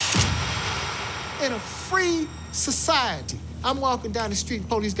in a free society. I'm walking down the street,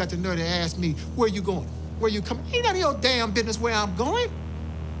 police got the nerve to ask me, where you going? Where you coming? Ain't none of your damn business where I'm going.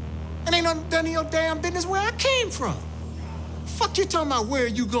 And ain't none of your damn business where I came from. Fuck you talking about where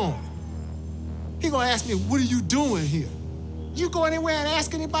you going? He gonna ask me, what are you doing here? You go anywhere and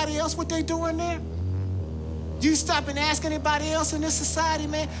ask anybody else what they doing there? You stop and ask anybody else in this society,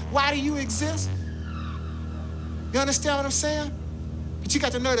 man, why do you exist? You understand what I'm saying? But you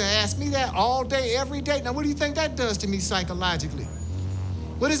got the nerve to ask me that all day, every day. Now, what do you think that does to me psychologically?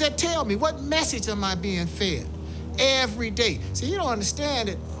 What does that tell me? What message am I being fed every day? See, you don't understand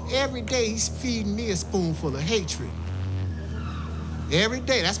that every day he's feeding me a spoonful of hatred. Every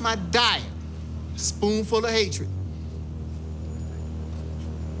day, that's my diet, a spoonful of hatred.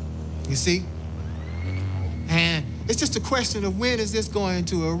 You see? And it's just a question of when is this going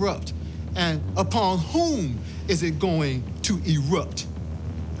to erupt? And upon whom is it going to erupt?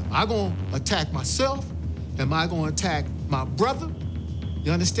 Am I going to attack myself? Am I going to attack my brother?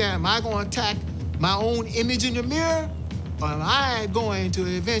 You understand? Am I going to attack my own image in the mirror? Or am I going to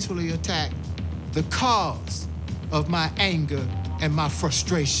eventually attack the cause of my anger and my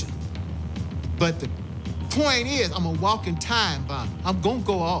frustration? But the point is, I'm a walking time bomb. I'm going to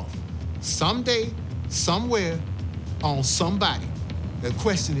go off someday, somewhere, on somebody. The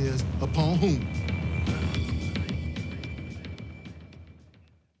question is, upon whom?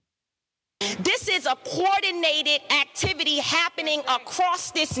 This is a coordinated activity happening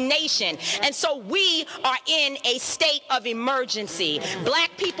across this nation. And so we are in a state of emergency.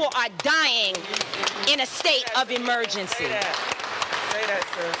 Black people are dying in a state of emergency. Say that,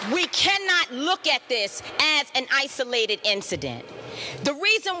 sir. We cannot look at this as an isolated incident. The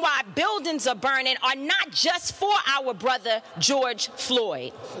reason why buildings are burning are not just for our brother George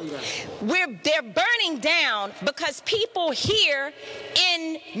Floyd. They're burning down because people here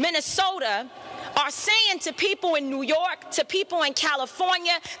in Minnesota are saying to people in New York, to people in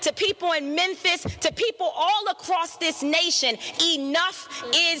California, to people in Memphis, to people all across this nation, enough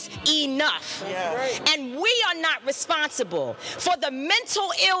is enough. Yeah. And we are not responsible for the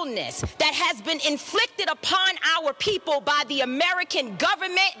mental illness that has been inflicted upon our people by the American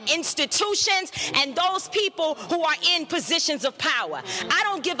government, institutions, and those people who are in positions of power. I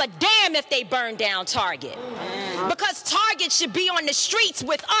don't give a damn if they burn down Target, because Target should be on the streets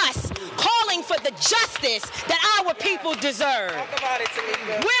with us, calling for the justice that our people deserve. Talk about it,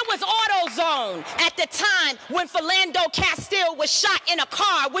 Tamika. Where was AutoZone at the time when Philando Castile was shot in a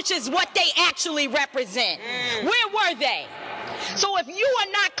car, which is what they actually represent? Where were they? So if you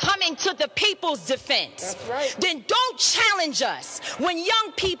are not coming to the people's defense, then don't challenge us when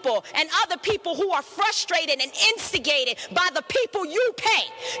young people and other people who are frustrated and instigated by the people you pay.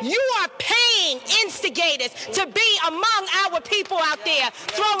 You are paying instigators to be among our people out there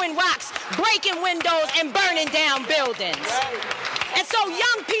throwing rocks, breaking windows, and burning down buildings. And so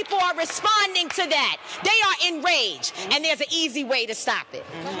young people are responding to that. They are enraged, and there's an easy way to stop it.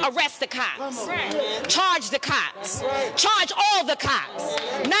 Arrest the cops. Charge the cops. Charge all the cops.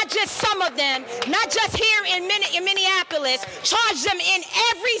 Not just some of them, not just here in Minneapolis. Charge them in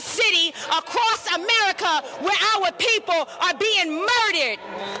every city across America where our people are being murdered.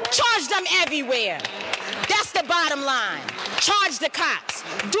 Charge them everywhere. That's the bottom line. Charge the cops.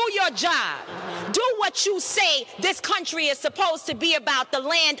 Do your job. Do what you say this country is supposed to be about, the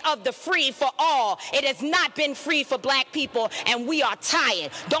land of the free for all. It has not been free for black people, and we are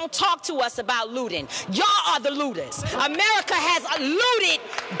tired. Don't talk to us about looting. Y'all are the looters. America has looted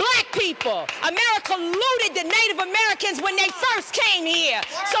black people. America looted the Native Americans when they first came here.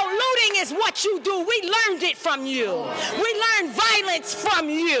 So looting is what you do. We learned it from you. We learned violence from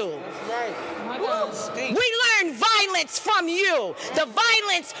you. We learned violence from you. The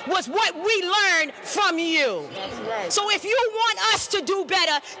violence was what we learned from you. So if you want us to do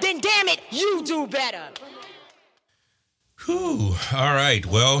better, then damn it, you do better. Whew. All right.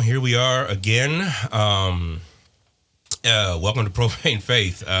 Well, here we are again. Welcome to Profane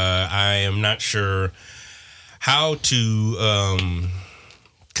Faith. I am not sure how to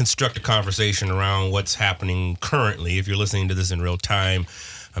construct a conversation around what's happening currently. If you're listening to this in real time,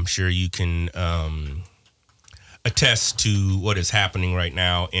 I'm sure you can attest to what is happening right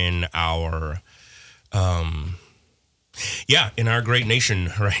now in our, in our great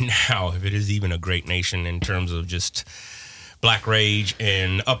nation right now, if it is even a great nation in terms of just black rage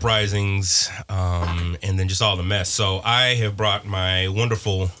and uprisings, and then just all the mess. So I have brought my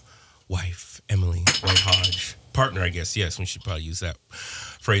wonderful wife, Emily White Hodge, partner, I guess. Yes, we should probably use that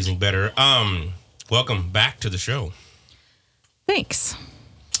phrasing better. Welcome back to the show. Thanks.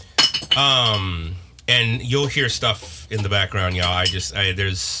 And you'll hear stuff in the background, y'all.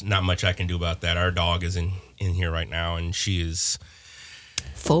 There's not much I can do about that. Our dog is in here right now, and she is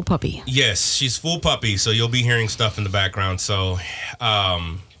full puppy. Yes, she's full puppy. So you'll be hearing stuff in the background. So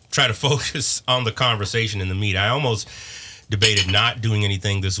try to focus on the conversation in the meet. I almost debated not doing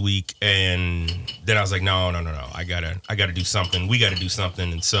anything this week, and then I was like, no. I gotta do something. We gotta do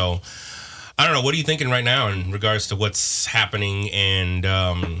something, and so. I don't know. What are you thinking right now in regards to what's happening? And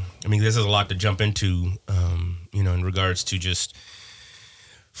I mean, this is a lot to jump into, in regards to just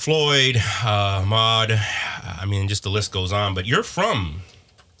Floyd, Ahmaud. I mean, just the list goes on. But you're from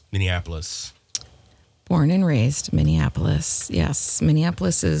Minneapolis. Born and raised Minneapolis. Yes,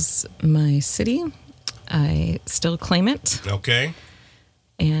 Minneapolis is my city. I still claim it. Okay.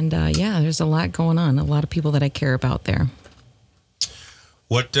 And there's a lot going on. A lot of people that I care about there.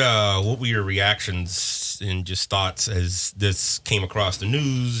 What were your reactions and just thoughts as this came across the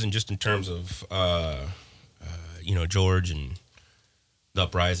news, and just in terms of George and the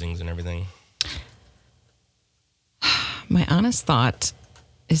uprisings and everything? My honest thought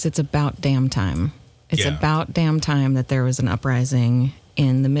is it's about damn time. It's about damn time that there was an uprising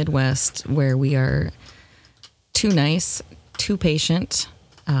in the Midwest where we are too nice, too patient,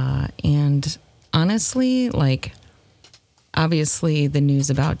 and honestly, obviously, the news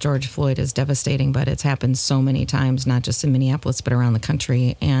about George Floyd is devastating, but it's happened so many times, not just in Minneapolis, but around the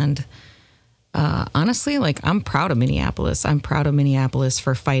country. And honestly, I'm proud of Minneapolis. I'm proud of Minneapolis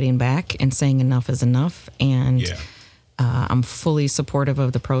for fighting back and saying enough is enough. And I'm fully supportive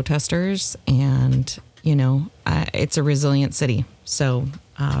of the protesters. And, it's a resilient city. So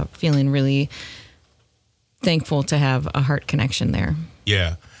feeling really thankful to have a heart connection there.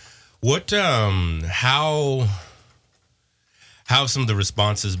 Yeah. What, how have some of the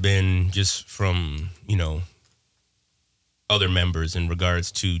responses been just from, other members in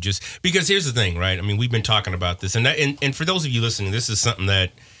regards to just, because here's the thing, right? I mean, we've been talking about this, and for those of you listening, this is something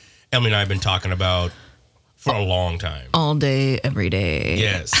that Emily and I have been talking about for a long time. All day, every day.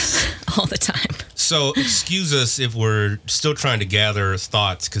 Yes. All the time. So excuse us if we're still trying to gather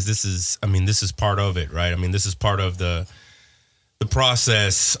thoughts, because this is part of it, right? I mean, this is part of the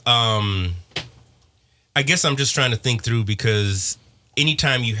process. I guess I'm just trying to think through, because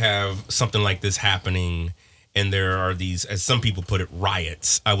anytime you have something like this happening and there are these, as some people put it,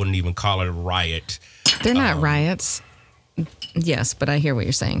 riots, I wouldn't even call it a riot. They're not riots. Yes, but I hear what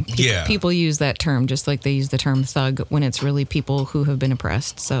you're saying. People use that term just like they use the term thug when it's really people who have been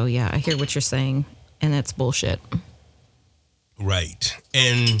oppressed. So, yeah, I hear what you're saying, and that's bullshit. Right.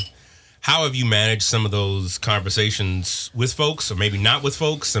 And how have you managed some of those conversations with folks, or maybe not with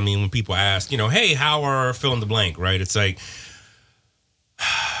folks? I mean, when people ask, hey, how are fill in the blank, right? It's like,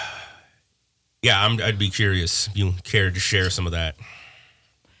 I'd be curious if you cared to share some of that.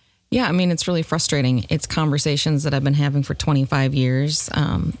 Yeah, I mean, it's really frustrating. It's conversations that I've been having for 25 years.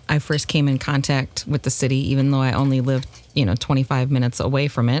 I first came in contact with the city, even though I only lived, 25 minutes away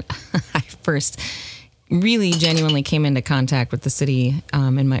from it. I first really genuinely came into contact with the city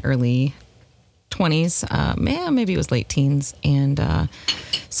in my early 20s. Maybe it was late teens. And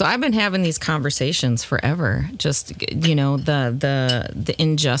so I've been having these conversations forever. Just, the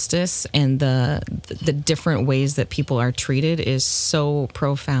injustice and the different ways that people are treated is so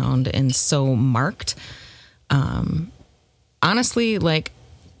profound and so marked. Honestly,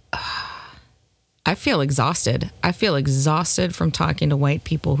 I feel exhausted. I feel exhausted from talking to white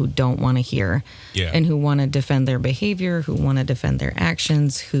people who don't want to hear and who want to defend their behavior, who want to defend their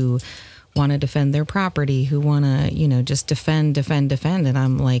actions, who want to defend their property, who want to, just defend. And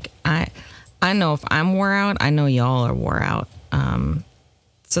I'm like, I know if I'm wore out, I know y'all are wore out.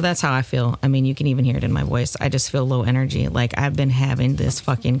 So that's how I feel. I mean, you can even hear it in my voice. I just feel low energy. Like I've been having this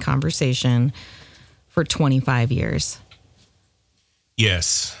fucking conversation for 25 years.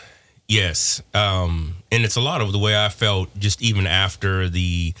 Yes. And it's a lot of the way I felt just even after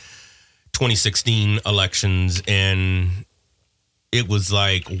the 2016 elections, and it was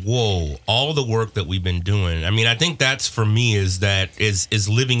like, whoa, all the work that we've been doing. I mean, I think that's for me is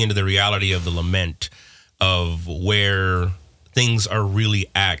living into the reality of the lament of where things are really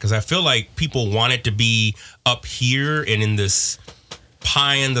at. Because I feel like people want it to be up here and in this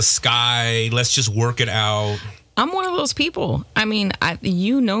pie in the sky. Let's just work it out. I'm one of those people. I mean,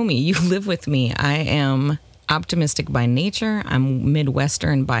 you know me. You live with me. I am optimistic by nature. I'm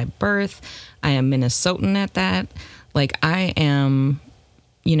Midwestern by birth. I am Minnesotan at that. Like I am,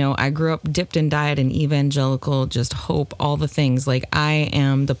 I grew up dipped in diet and evangelical, just hope, all the things. Like I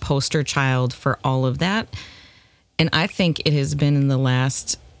am the poster child for all of that. And I think it has been in the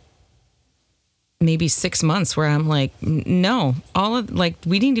last maybe 6 months where I'm like, no,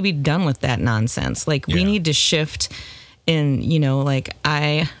 we need to be done with that nonsense. Like we need to shift And, you know, like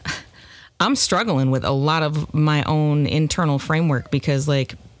I'm struggling with a lot of my own internal framework because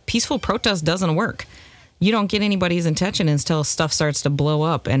like peaceful protest doesn't work. You don't get anybody's attention until stuff starts to blow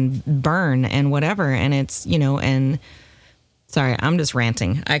up and burn and whatever. And it's, you know, and sorry, I'm just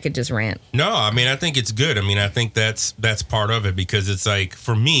ranting. I could just rant. No, I mean, I think it's good. I mean, I think that's part of it because it's like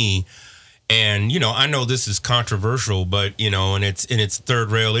for me, and, you know, I know this is controversial, but, you know, and it's third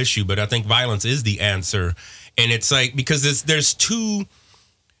rail issue, but I think violence is the answer. And it's like because there's two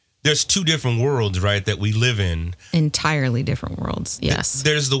different worlds, right, that we live in. Entirely different worlds. Yes.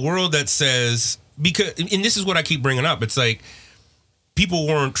 There's the world that says, because, and this is what I keep bringing up. It's like people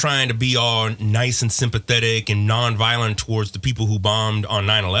weren't trying to be all nice and sympathetic and nonviolent towards the people who bombed on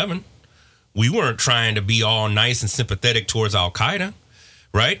 9/11. We weren't trying to be all nice and sympathetic towards Al-Qaeda,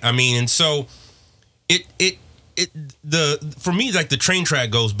 right? I mean, and so for me, like the train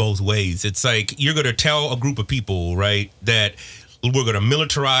track goes both ways. It's like you're going to tell a group of people, right, that we're going to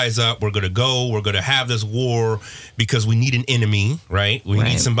militarize up. We're going to have this war because we need an enemy, right? We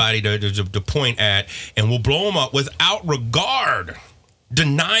need somebody to point at, and we'll blow them up without regard,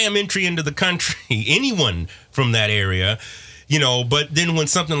 deny them entry into the country, anyone from that area, you know. But then when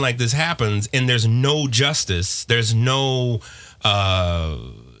something like this happens and there's no justice, there's no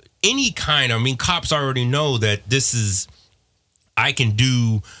any kind of, I mean, cops already know that this is, I can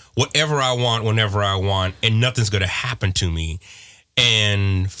do whatever I want, whenever I want, and nothing's going to happen to me.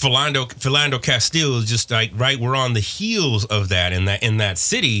 And Philando Castile is just like, right, we're on the heels of that in that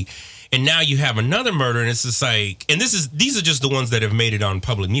city. And now you have another murder, and it's just like, and these are just the ones that have made it on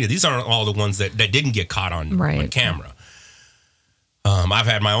public media. These aren't all the ones that didn't get caught on camera. I've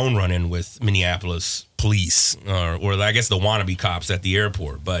had my own run-in with Minneapolis police, or I guess the wannabe cops at the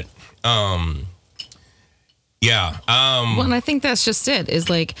airport. But, yeah. Well, and I think that's just it, is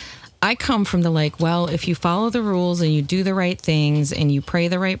like, I come from the like, well, if you follow the rules and you do the right things and you pray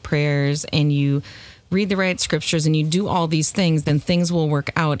the right prayers and you read the right scriptures and you do all these things, then things will work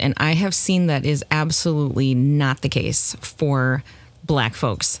out. And I have seen that is absolutely not the case for Black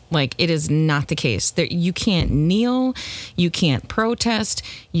folks. Like, it is not the case. You can't kneel, you can't protest,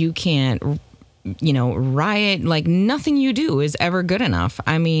 you can't, you know, riot. Like, nothing you do is ever good enough.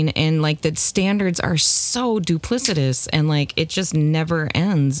 I mean, and like the standards are so duplicitous and like it just never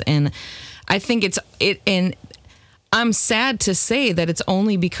ends. And I think and I'm sad to say that it's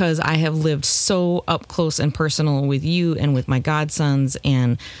only because I have lived so up close and personal with you and with my godsons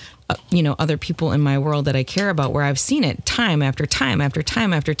and you know, other people in my world that I care about, where I've seen it time after time after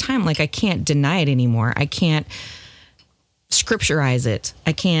time after time. Like, I can't deny it anymore. I can't scripturize it.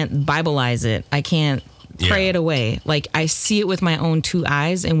 I can't Biblize it. I can't pray it away. Like, I see it with my own two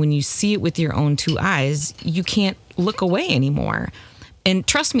eyes. And when you see it with your own two eyes, you can't look away anymore. And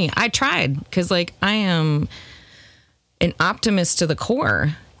trust me, I tried, because like, I am an optimist to the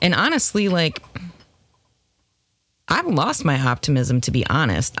core. And honestly, like, I've lost my optimism, to be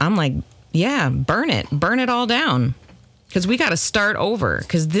honest. I'm like, yeah, burn it all down, because we got to start over,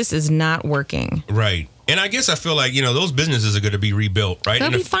 because this is not working. Right. And I guess I feel like, you know, those businesses are going to be rebuilt, right?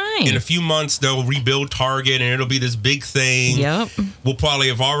 They'll be fine. In a few months, they'll rebuild Target, and it'll be this big thing. Yep. We'll probably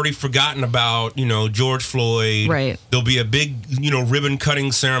have already forgotten about, you know, George Floyd. Right. There'll be a big, you know, ribbon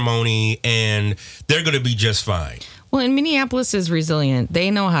cutting ceremony, and they're going to be just fine. Well, and Minneapolis is resilient.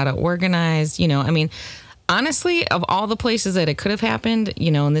 They know how to organize, you know, I mean, honestly, of all the places that it could have happened, you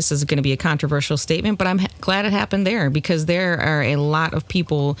know, and this is going to be a controversial statement, but I'm glad it happened there, because there are a lot of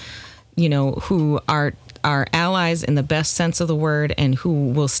people, you know, who are allies in the best sense of the word, and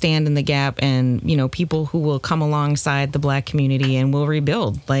who will stand in the gap, and, you know, people who will come alongside the Black community and will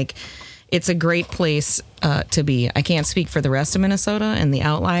rebuild. Like, it's a great place to be. I can't speak for the rest of Minnesota and the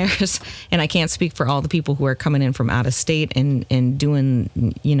outliers, and I can't speak for all the people who are coming in from out of state and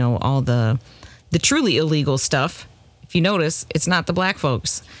doing, you know, all the truly illegal stuff. If you notice, it's not the Black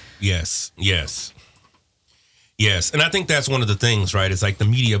folks. Yes. And I think that's one of the things, right? It's like the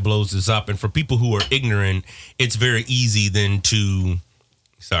media blows this up. And for people who are ignorant, it's very easy then to,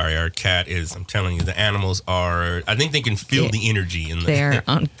 sorry, our cat is, I'm telling you, the animals are, I think they can feel the energy. They're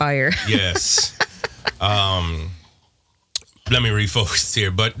on fire. Yes. Let me refocus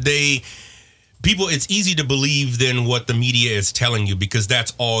here. But people, it's easy to believe then what the media is telling you, because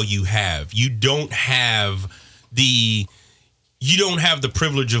that's all you have. You don't have the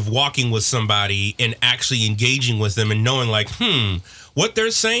privilege of walking with somebody and actually engaging with them and knowing like, what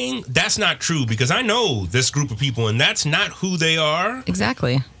they're saying, that's not true, because I know this group of people and that's not who they are.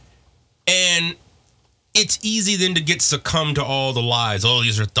 Exactly. And it's easy then to get succumbed to all the lies. Oh,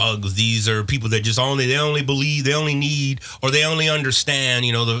 these are thugs. These are people that just they only believe, they only need, or they only understand,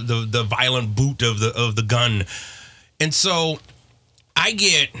 you know, the violent boot of the gun. And so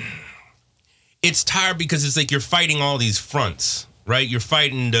it's tired because it's like you're fighting all these fronts, right? You're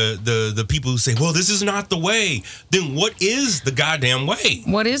fighting the people who say, well, this is not the way. Then what is the goddamn way?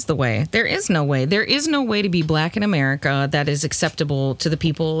 What is the way? There is no way. There is no way to be black in America that is acceptable to the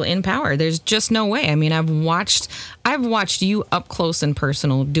people in power. There's just no way. I mean, I've watched you up close and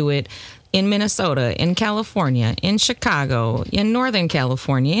personal do it in Minnesota, in California, in Chicago, in Northern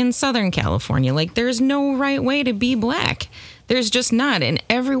California, in Southern California. Like, there's no right way to be black. There's just not. And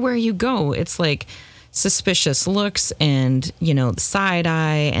everywhere you go, it's like suspicious looks and, side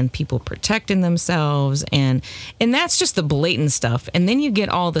eye and people protecting themselves. And that's just the blatant stuff. And then you get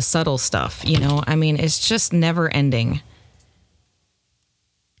all the subtle stuff, I mean, it's just never ending.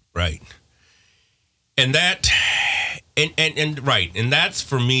 Right. And that, and right. And that's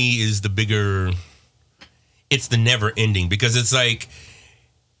for me is the bigger, it's the never ending, because it's like,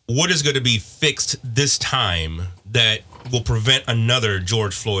 what is going to be fixed this time that will prevent another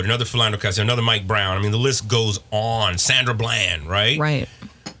George Floyd, another Philando Castile, another Mike Brown? I mean, the list goes on. Sandra Bland, right? Right.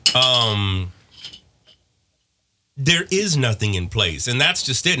 There is nothing in place, and that's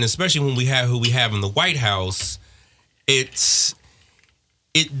just it. And especially when we have who we have in the White House, it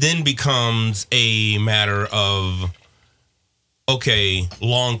then becomes a matter of, okay,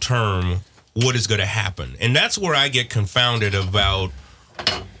 long term, what is going to happen? And that's where I get confounded about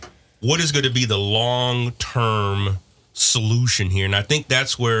what is going to be the long-term solution here. And I think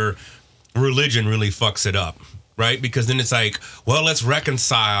that's where religion really fucks it up, right? Because then it's like, well, let's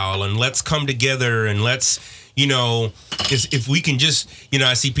reconcile and let's come together and let's, if we can just,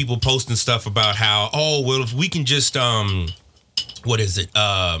 I see people posting stuff about how, oh, well, if we can just,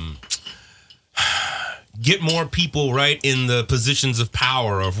 get more people right in the positions of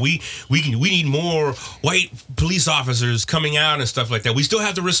power, or if we need more white police officers coming out and stuff like that. We still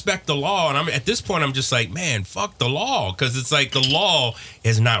have to respect the law. And at this point, I'm just like, man, fuck the law, because it's like the law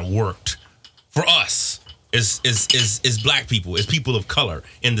has not worked for us as black people, as people of color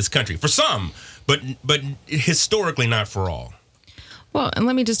in this country. For some, but historically not for all. Well, and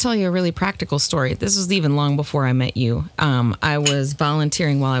let me just tell you a really practical story. This was even long before I met you. I was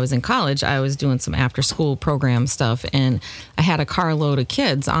volunteering while I was in college. I was doing some after-school program stuff, and I had a carload of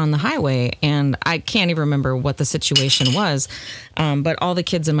kids on the highway, and I can't even remember what the situation was, but all the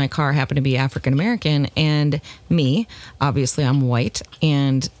kids in my car happened to be African-American, and me, obviously I'm white,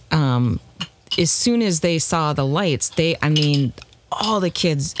 and as soon as they saw the lights, all the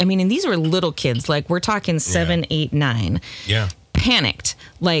kids, and these were little kids, like we're talking 7, 8, 9. Yeah. Panicked,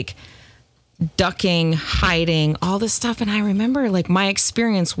 like ducking, hiding, all this stuff. And I remember, like, my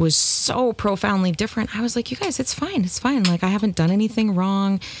experience was so profoundly different. I was like, you guys, it's fine. It's fine. Like, I haven't done anything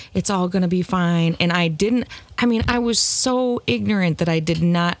wrong. It's all going to be fine. And I was so ignorant that I did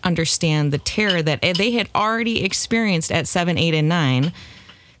not understand the terror that they had already experienced at 7, 8, and 9.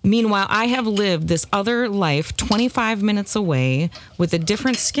 Meanwhile, I have lived this other life 25 minutes away with a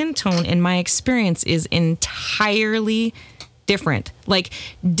different skin tone, and my experience is entirely different. Like,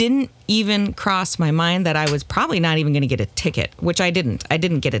 didn't even cross my mind that I was probably not even going to get a ticket, which I didn't. I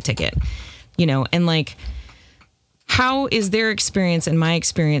didn't get a ticket, and like, how is their experience and my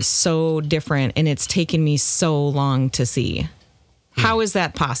experience so different, and it's taken me so long to see? How is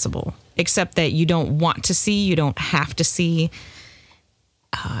that possible? Except that you don't want to see, you don't have to see.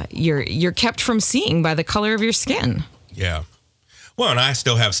 You're kept from seeing by the color of your skin. Yeah. Well, and I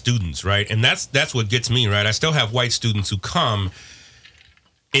still have students, right? And that's what gets me, right? I still have white students who come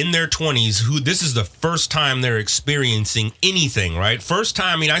in their 20s who this is the first time they're experiencing anything, right? First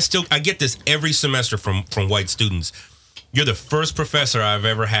time, I get this every semester from white students. You're the first professor I've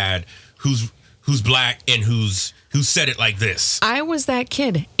ever had who's black and who's said it like this. I was that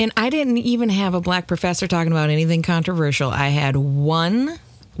kid, and I didn't even have a black professor talking about anything controversial. I had one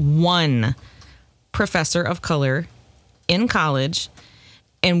professor of color in college,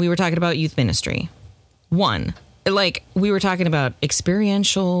 and we were talking about youth ministry. One. Like, we were talking about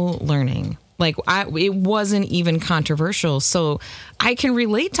experiential learning. Like, it wasn't even controversial. So I can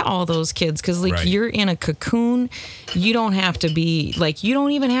relate to all those kids because, like, right. You're in a cocoon. You don't have to be, like, you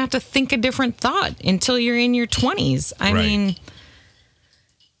don't even have to think a different thought until you're in your 20s. I mean,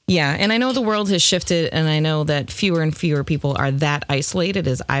 yeah. And I know the world has shifted, and I know that fewer and fewer people are that isolated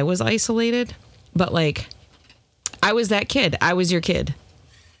as I was isolated. But, like, I was that kid. I was your kid.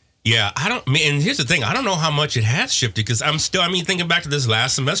 Yeah, and here's the thing. I don't know how much it has shifted because I'm still, thinking back to this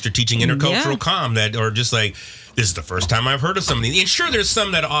last semester teaching intercultural comm that are just like, this is the first time I've heard of some of these. And sure, there's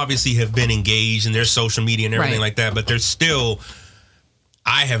some that obviously have been engaged in their social media and everything like that, but there's still,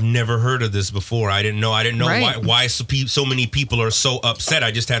 I have never heard of this before. I didn't know why so many people are so upset.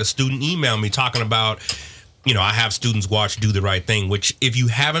 I just had a student email me talking about I have students watch Do the Right Thing, which if you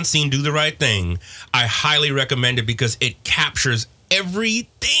haven't seen Do the Right Thing, I highly recommend it because it captures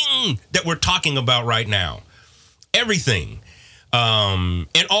everything that we're talking about right now. Everything. And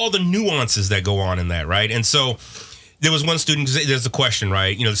all the nuances that go on in that, right? And so there was one student, there's a question,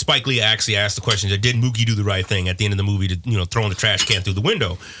 right? Spike Lee actually asked the question, did Mookie do the right thing at the end of the movie to, throwing the trash can through the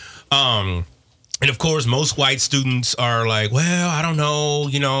window? And of course, most white students are like, well, I don't know,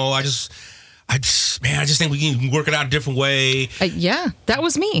 I just think we can work it out a different way. Yeah, that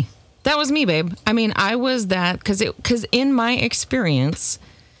was me. That was me, babe. I mean, I was that because in my experience,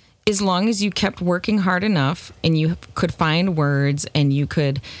 as long as you kept working hard enough and you could find words and you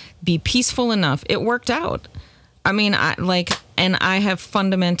could be peaceful enough, it worked out. I mean, I have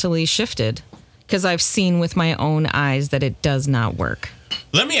fundamentally shifted because I've seen with my own eyes that it does not work.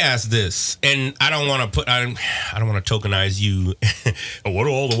 Let me ask this, and I don't want to tokenize you. What do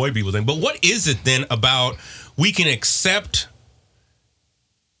all the white people think? But what is it then about we can accept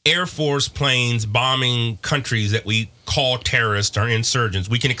Air Force planes bombing countries that we call terrorists or insurgents?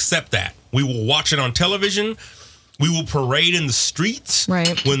 We can accept that. We will watch it on television. We will parade in the streets.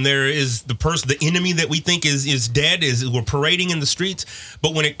 Right. When there is the enemy that we think is dead, we're parading in the streets.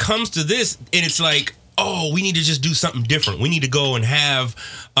 But when it comes to this, and it's like, oh, we need to just do something different. We need to go and have,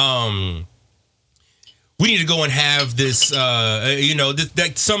 this,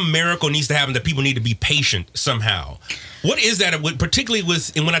 that some miracle needs to happen, that people need to be patient somehow. What is that? Particularly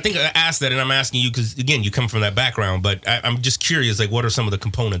and when I think I asked that, and I'm asking you because again, you come from that background, but I'm just curious, like, what are some of the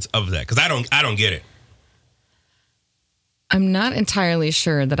components of that? Because I don't get it. I'm not entirely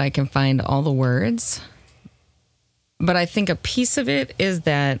sure that I can find all the words, but I think a piece of it is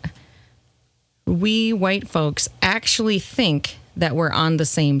that we white folks actually think that we're on the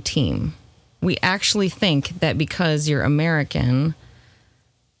same team. We actually think that because you're American,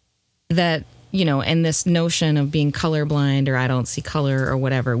 that, and this notion of being colorblind or I don't see color or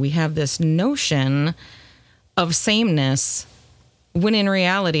whatever, we have this notion of sameness when in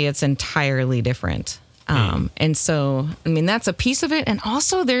reality it's entirely different. And so, I mean, that's a piece of it. And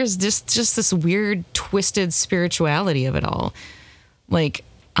also there's just this weird twisted spirituality of it all. Like,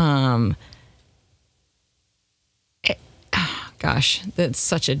 gosh, that's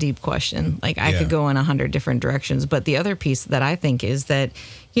such a deep question. Like, I could go in 100 different directions. But the other piece that I think is that,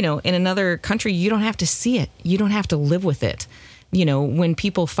 in another country, you don't have to see it. You don't have to live with it. When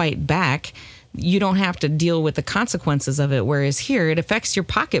people fight back, you don't have to deal with the consequences of it. Whereas here, it affects your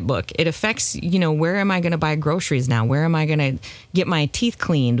pocketbook. It affects, where am I going to buy groceries now? Where am I going to get my teeth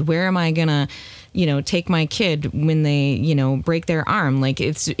cleaned? Where am I going to, take my kid when they, break their arm? Like,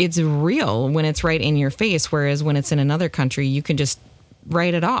 it's real when it's right in your face. Whereas when it's in another country, you can just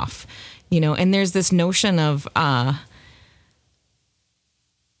write it off, and there's this notion of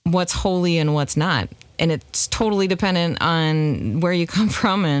what's holy and what's not. And it's totally dependent on where you come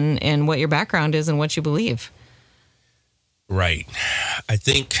from and what your background is and what you believe. Right. I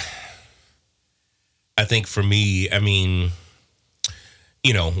think for me, I mean,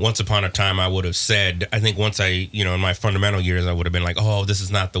 once upon a time I would have said, I think once I, in my fundamental years, I would have been like, oh, this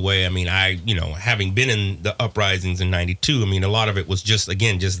is not the way. I mean, having been in the uprisings in 92, I mean, a lot of it was just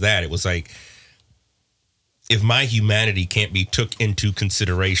that. It was like, if my humanity can't be took into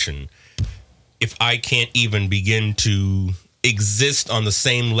consideration, if I can't even begin to exist on the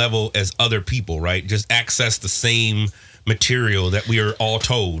same level as other people, right? Just access the same material that we are all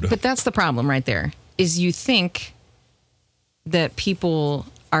told. But that's the problem right there, is you think that people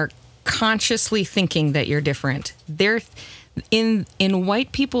are consciously thinking that you're different. They're in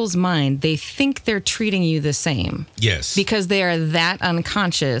white people's mind, they think they're treating you the same. Yes. Because they are that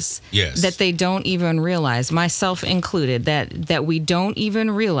unconscious. Yes. That they don't even realize, myself included, that we don't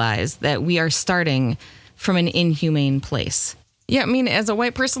even realize that we are starting from an inhumane place. Yeah, I mean, as a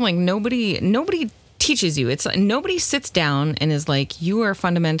white person, like nobody teaches you. It's nobody sits down and is like, you are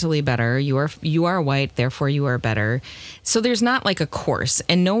fundamentally better. You are white, therefore you are better. So there's not like a course,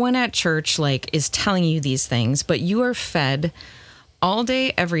 and no one at church like is telling you these things, but you are fed all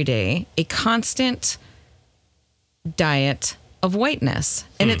day, every day, a constant diet of whiteness.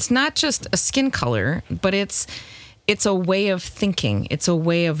 And it's not just a skin color, but it's a way of thinking. It's a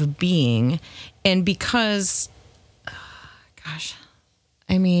way of being. And because, gosh,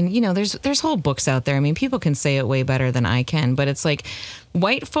 I mean, there's whole books out there. I mean, people can say it way better than I can, but it's like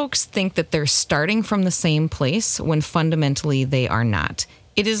white folks think that they're starting from the same place when fundamentally they are not.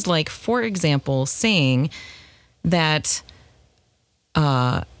 It is like, for example, saying that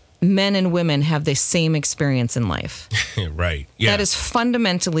men and women have the same experience in life. Right. Yeah. That is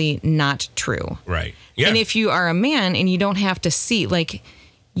fundamentally not true. Right. Yeah. And if you are a man and you don't have to see, like,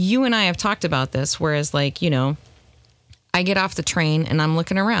 you and I have talked about this, whereas like, I get off the train and I'm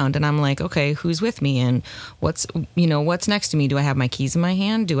looking around and I'm like, okay, who's with me and what's next to me? Do I have my keys in my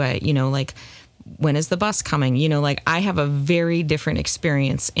hand? Do I, like, when is the bus coming? Like I have a very different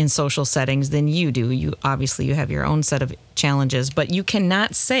experience in social settings than you do. You have your own set of challenges, but you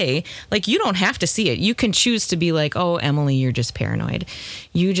cannot say, like, you don't have to see it. You can choose to be like, oh, Emily, you're just paranoid.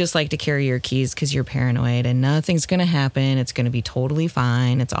 You just like to carry your keys because you're paranoid and nothing's going to happen. It's going to be totally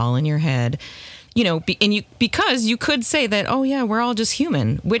fine. It's all in your head. Because you could say that, oh yeah, we're all just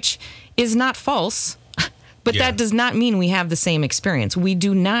human, which is not false, but that does not mean we have the same experience. We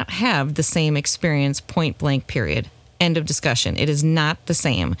do not have the same experience, point blank, period. End of discussion. It is not the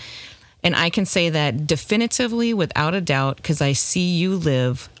same. And I can say that definitively without a doubt, because I see you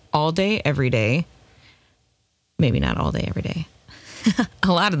live all day, every day. Maybe not all day, every day.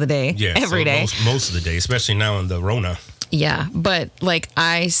 A lot of the day, every day. Most of the day, especially now in the Rona. Yeah, but like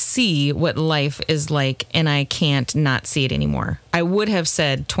I see what life is like and I can't not see it anymore. I would have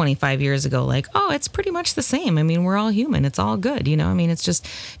said 25 years ago, like, oh, it's pretty much the same. I mean, we're all human. It's all good. It's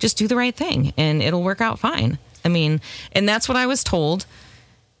just do the right thing and it'll work out fine. I mean, and that's what I was told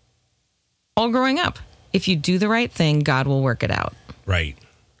all growing up. If you do the right thing, God will work it out. Right.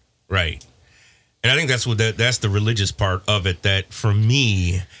 And I think that's the religious part of it that for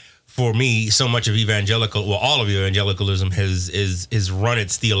me, so much of all of evangelicalism has run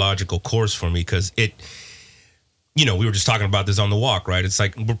its theological course for me because it, we were just talking about this on the walk, right? It's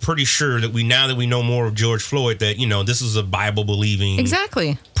like we're pretty sure that now that we know more of George Floyd, that, this is a Bible believing,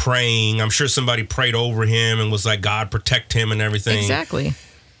 exactly, praying. I'm sure somebody prayed over him and was like, God protect him and everything. Exactly.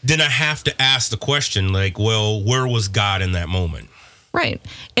 Then I have to ask the question, like, well, where was God in that moment? Right.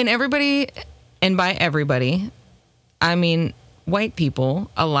 And by everybody, I mean, white people,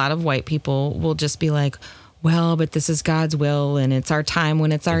 a lot of white people will just be like, well, but this is God's will and it's our time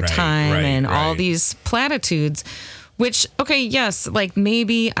when it's our time and all these platitudes, which, okay, yes, like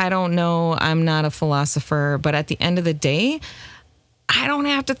maybe, I don't know, I'm not a philosopher, but at the end of the day, I don't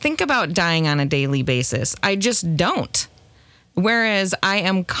have to think about dying on a daily basis. I just don't. Whereas I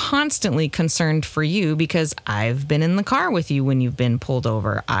am constantly concerned for you because I've been in the car with you when you've been pulled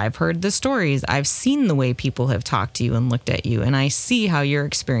over. I've heard the stories. I've seen the way people have talked to you and looked at you, and I see how your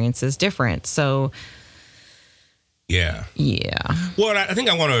experience is different. So, yeah. Well, I think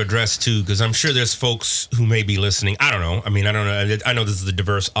I want to address, too, because I'm sure there's folks who may be listening. I don't know. I mean, I don't know. I know this is a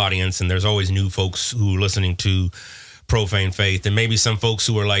diverse audience, and there's always new folks who are listening to Profane Faith, and maybe some folks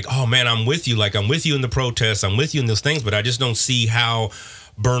who are like, oh man, I'm with you, like I'm with you in the protests, I'm with you in those things, but I just don't see how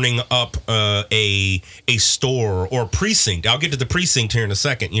burning up a store or precinct, I'll get to the precinct here in a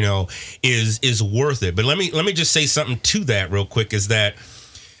second, is worth it. But let me just say something to that real quick, is that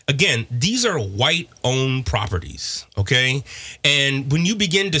again, these are white owned properties, okay? And when you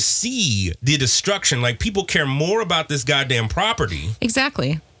begin to see the destruction, like people care more about this goddamn property.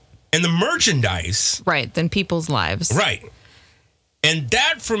 Exactly. And the merchandise. Right, than people's lives. Right. And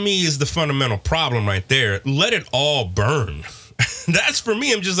that, for me, is the fundamental problem right there. Let it all burn. That's, for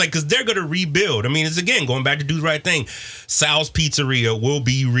me, I'm just like, because they're going to rebuild. I mean, it's, again, going back to do the right thing. Sal's Pizzeria will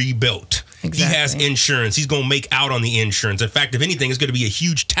be rebuilt. Exactly. He has insurance. He's going to make out on the insurance. In fact, if anything, it's going to be a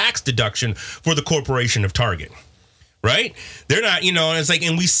huge tax deduction for the corporation of Target. Right? They're not, and it's like,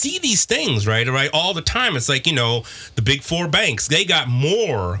 and we see these things, right, all the time. It's like, the big four banks, they got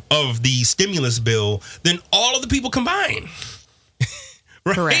more of the stimulus bill than all of the people combined.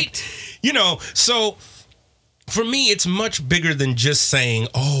 Right? Correct. So for me, it's much bigger than just saying,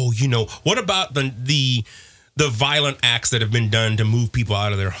 oh, what about the violent acts that have been done to move people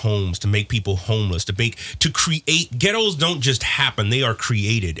out of their homes, to make people homeless, to create ghettos don't just happen, they are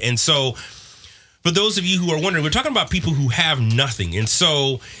created. And so for those of you who are wondering, we're talking about people who have nothing. And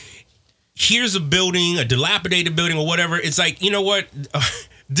so here's a building, a dilapidated building or whatever. It's like, you know what?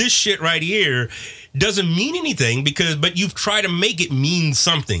 This shit right here doesn't mean anything but you've tried to make it mean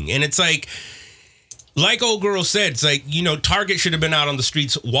something. And it's like old girl said, it's like, Target should have been out on the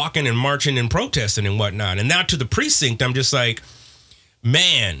streets walking and marching and protesting and whatnot. And now to the precinct, I'm just like,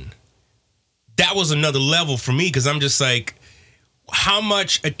 man, that was another level for me, because I'm just like, how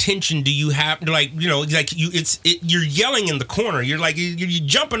much attention do you have? Like, you're yelling in the corner. You're like, you're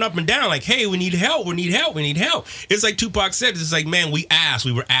jumping up and down like, hey, we need help. We need help. We need help. It's like Tupac said, it's like, man, we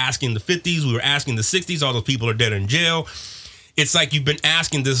were asking in the 50s. We were asking in the 60s. All those people are dead in jail. It's like you've been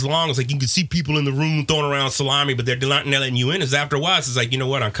asking this long. It's like you can see people in the room throwing around salami, but they're not letting you in. It's after a while, it's like, you know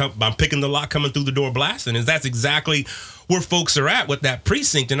what? I'm picking the lock, coming through the door, blasting. And that's exactly where folks are at with that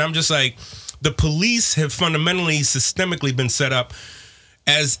precinct. And I'm just like, the police have fundamentally, systemically been set up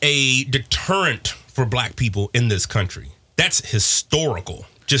as a deterrent for black people in this country. That's historical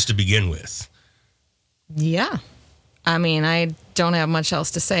just to begin with. Yeah. I mean, I don't have much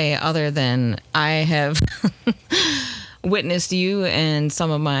else to say other than I have witnessed you and some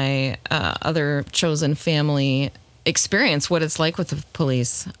of my other chosen family experience what it's like with the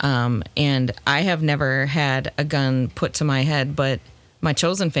police. And I have never had a gun put to my head, but my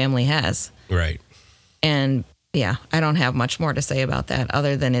chosen family has. Right. And yeah, I don't have much more to say about that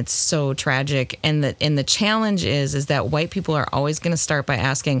other than it's so tragic. And the challenge is that white people are always going to start by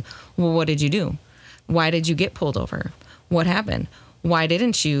asking, well, what did you do? Why did you get pulled over? What happened? Why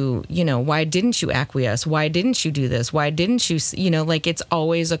didn't you acquiesce? Why didn't you do this? Why didn't you, like it's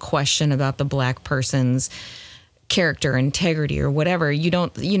always a question about the black person's character, integrity, or whatever. You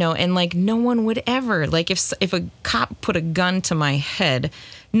don't, and like no one would ever, like if a cop put a gun to my head,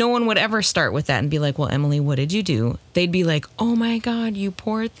 no one would ever start with that and be like, well, Emily, what did you do? They'd be like, oh my God, you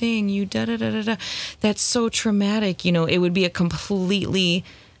poor thing, you da-da-da-da-da. That's so traumatic. It would be a completely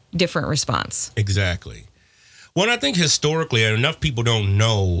different response. Exactly. Well, I think historically, enough people don't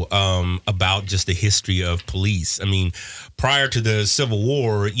know about just the history of police. I mean, prior to the Civil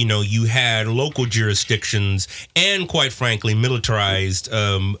War, you had local jurisdictions and, quite frankly, militarized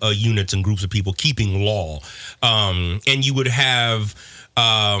units and groups of people keeping law. And you would have,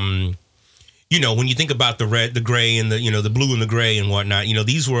 when you think about the red, the gray, and the blue and the gray and whatnot,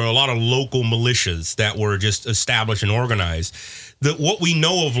 these were a lot of local militias that were just established and organized. What we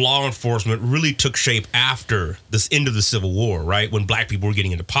know of law enforcement really took shape after this end of the Civil War, right? When black people were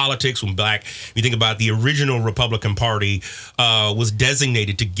getting into politics, you think about the original Republican Party was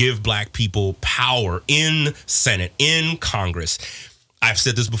designated to give black people power in Senate, in Congress. I've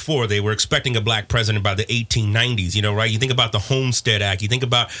said this before, they were expecting a black president by the 1890s, right? You think about the Homestead Act. You think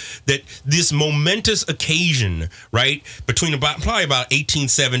about that this momentous occasion, right? Between probably about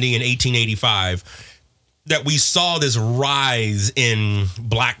 1870 and 1885, that we saw this rise in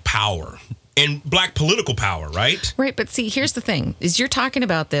black power and black political power, right? Right. But see, here's the thing is you're talking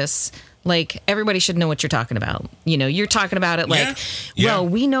about this like everybody should know what you're talking about. You're talking about it like, well,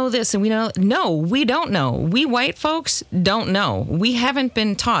 we know this and we know. No, we don't know. We white folks don't know. We haven't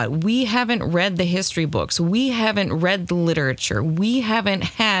been taught. We haven't read the history books. We haven't read the literature. We haven't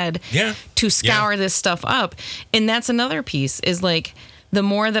had to scour this stuff up. And that's another piece is like, the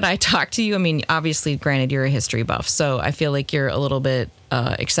more that I talk to you, I mean, obviously, granted, you're a history buff, so I feel like you're a little bit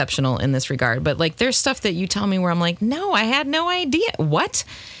exceptional in this regard. But like, there's stuff that you tell me where I'm like, no, I had no idea. What?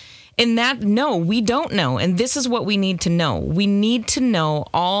 And no, we don't know. And this is what we need to know. We need to know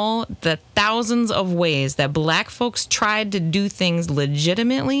all the thousands of ways that black folks tried to do things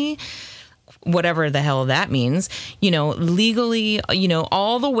legitimately, whatever the hell that means, legally,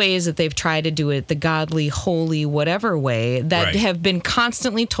 all the ways that they've tried to do it, the godly, holy, whatever way that have been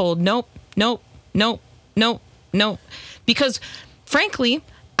constantly told, nope. Because frankly,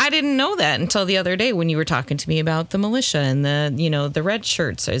 I didn't know that until the other day when you were talking to me about the militia and the red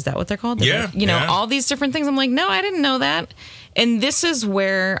shirts. Is that what they're called? All these different things. I'm like, no, I didn't know that. And this is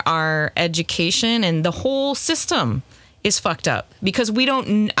where our education and the whole system is fucked up because we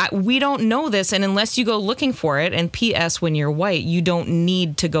don't know this, and unless you go looking for it, and P.S. when you're white, you don't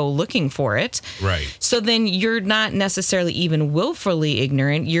need to go looking for it. Right. So then you're not necessarily even willfully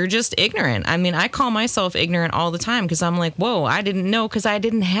ignorant. You're just ignorant. I mean, I call myself ignorant all the time because I'm like, whoa, I didn't know because I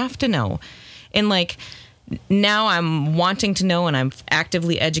didn't have to know. And like now I'm wanting to know and I'm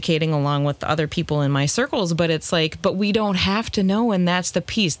actively educating along with other people in my circles, but it's like, but we don't have to know. And that's the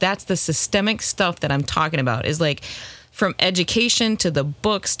piece. That's the systemic stuff that I'm talking about is like, from education to the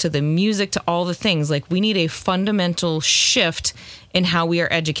books to the music to all the things, like we need a fundamental shift in how we are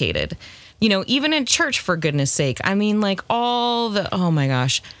educated. Even in church, for goodness sake. I mean, like oh my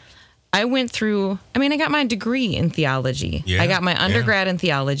gosh. I got my degree in theology. I got my undergrad in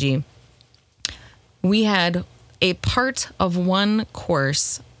theology. We had a part of one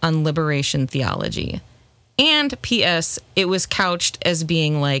course on liberation theology. And P.S., it was couched as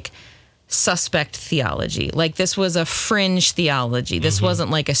being like suspect theology. Like this was a fringe theology. This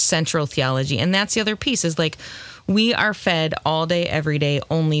wasn't like a central theology. And that's the other piece is like we are fed all day, every day,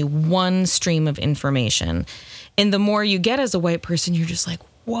 only one stream of information. And the more you get as a white person, you're just like,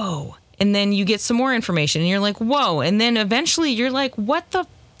 whoa. And then you get some more information and you're like, whoa. And then eventually you're like, what the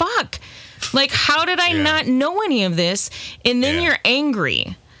fuck? Like, how did I not know any of this? And then you're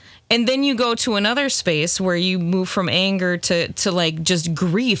angry. And then you go to another space where you move from anger to like just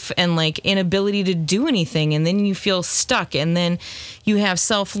grief and like inability to do anything. And then you feel stuck. And then you have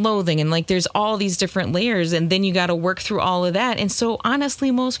self-loathing. And like there's all these different layers. And then you got to work through all of that. And so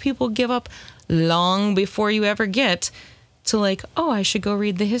honestly, most people give up long before you ever get to like, oh, I should go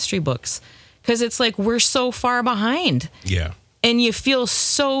read the history books. Because it's like we're so far behind. Yeah. And you feel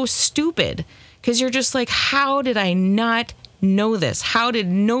so stupid because you're just like, how did I not know this? How did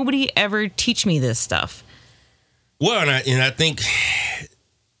nobody ever teach me this stuff? Well, and I think,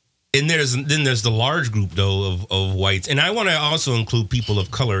 and there's the large group though of whites, and I want to also include people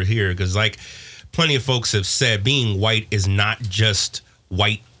of color here because, like, plenty of folks have said, being white is not just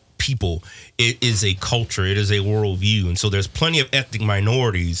white people. It is a culture. It is a worldview, and so there's plenty of ethnic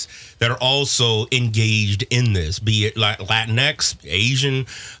minorities that are also engaged in this, be it like Latinx, Asian,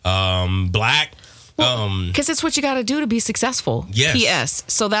 Black. Because it's what you got to do to be successful. Yes. P.S.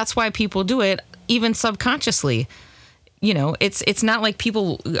 So that's why people do it, even subconsciously. You know, it's not like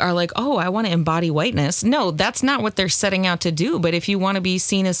people are like, oh, I want to embody whiteness. No, that's not what they're setting out to do. But if you want to be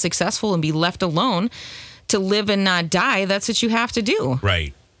seen as successful and be left alone to live and not die, that's what you have to do.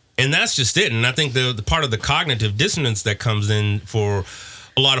 Right. And that's just it. And I think the part of the cognitive dissonance that comes in for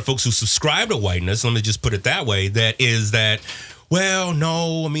a lot of folks who subscribe to whiteness, let me just put it that way, that is that, well,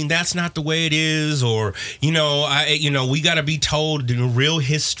 no, I mean, that's not the way it is. Or, we got to be told the real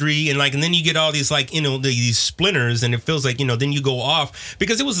history. And then you get all these, these splinters, and it feels like, then you go off.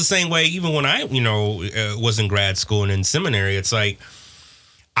 Because it was the same way even when I, was in grad school and in seminary. It's like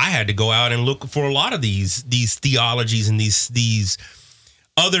I had to go out and look for a lot of these theologies and these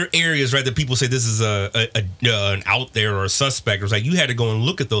other areas, right, that people say this is an out there or a suspect. It's like you had to go and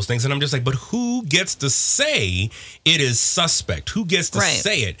look at those things. And I'm just like, but who gets to say it is suspect? Who gets to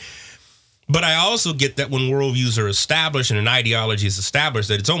say it? But I also get that when worldviews are established and an ideology is established,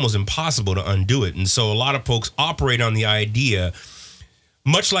 that it's almost impossible to undo it. And so a lot of folks operate on the idea,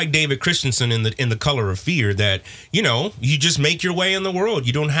 much like David Christensen in the Color of Fear, that, you just make your way in the world.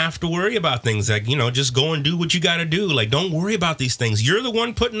 You don't have to worry about things. Like, just go and do what you got to do. Like, don't worry about these things. You're the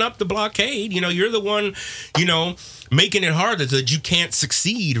one putting up the blockade. You're the one, making it hard that you can't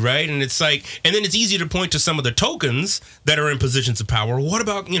succeed, right? And it's like, and then it's easy to point to some of the tokens that are in positions of power. What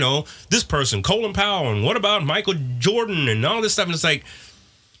about, this person, Colin Powell, and what about Michael Jordan and all this stuff? And it's like,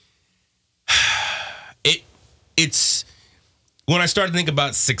 it's... When I started to think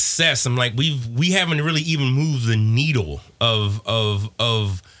about success, I'm like, we haven't really even moved the needle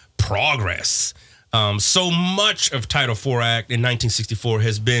of progress. So much of Title IV Act in 1964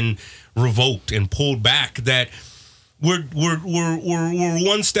 has been revoked and pulled back that we're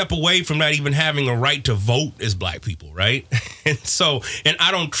one step away from not even having a right to vote as Black people, right? And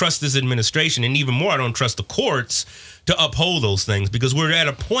I don't trust this administration, and even more, I don't trust the courts to uphold those things, because we're at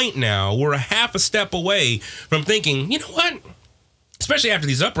a point now, we're a half a step away from thinking, you know what? Especially after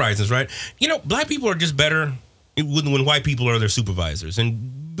these uprisings, right? Black people are just better when white people are their supervisors.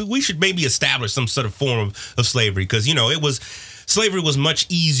 And we should maybe establish some sort of form of slavery, because, slavery was much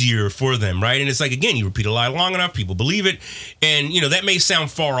easier for them, right? And it's like, again, you repeat a lie long enough, people believe it. And, that may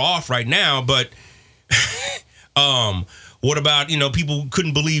sound far off right now, but what about, people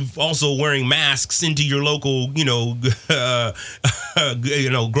couldn't believe also wearing masks into your local,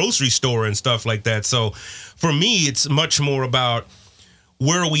 grocery store and stuff like that. So for me, it's much more about,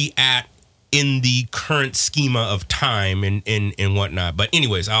 where are we at in the current schema of time and whatnot? But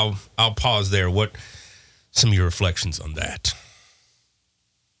anyways, I'll pause there. What some of your reflections on that?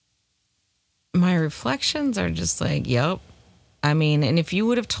 My reflections are just like, yep. I mean, and if you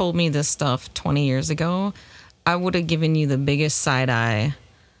would have told me this stuff 20 years ago, I would have given you the biggest side eye,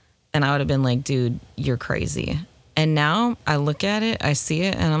 and I would have been like, dude, you're crazy. And now I look at it, I see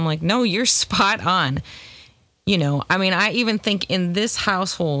it, and I'm like, no, you're spot on. I even think in this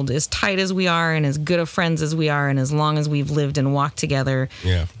household, as tight as we are and as good of friends as we are and as long as we've lived and walked together,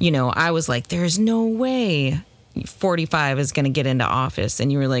 I was like, there's no way 45 is going to get into office. And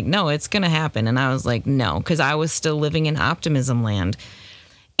you were like, no, it's going to happen. And I was like, no, because I was still living in optimism land.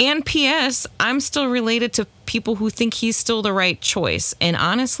 And P.S., I'm still related to people who think he's still the right choice. And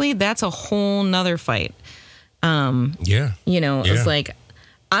honestly, that's a whole nother fight. It's like,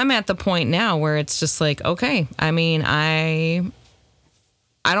 I'm at the point now where it's just like, okay, I mean, I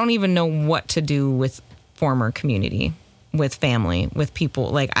don't even know what to do with former community, with family, with people.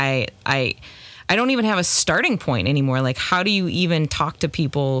 Like, I don't even have a starting point anymore. Like, how do you even talk to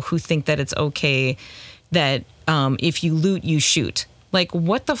people who think that it's okay that if you loot, you shoot? Like,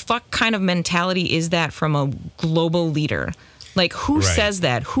 what the fuck kind of mentality is that from a global leader? Like, who says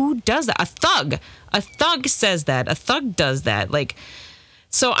that? Who does that? A thug. A thug says that. A thug does that. Like,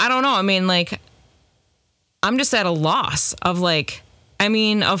 so I don't know. I mean, like, I'm just at a loss of like, I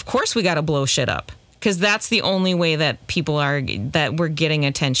mean, of course we got to blow shit up, because that's the only way that that we're getting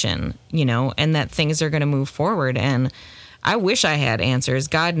attention, and that things are going to move forward. And I wish I had answers.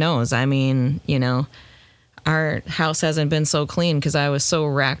 God knows. I mean, our house hasn't been so clean because I was so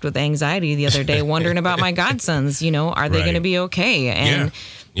racked with anxiety the other day, wondering about my godsons. Are they going to be okay? And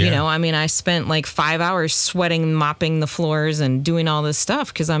I spent like 5 hours sweating, mopping the floors, and doing all this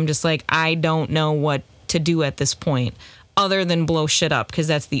stuff because I'm just like, I don't know what to do at this point other than blow shit up, because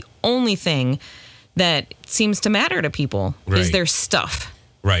that's the only thing that seems to matter to people is their stuff.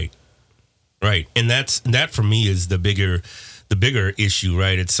 Right. And that for me is the bigger issue,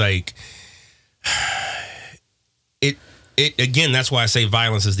 right? It's like it again, that's why I say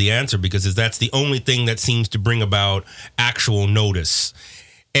violence is the answer, because that's the only thing that seems to bring about actual notice.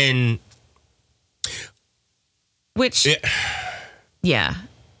 And yeah.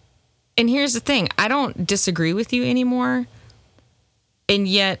 And here's the thing, I don't disagree with you anymore. And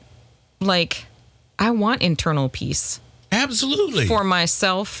yet, like, I want internal peace. Absolutely. For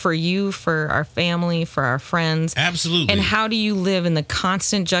myself, for you, for our family, for our friends. Absolutely. And how do you live in the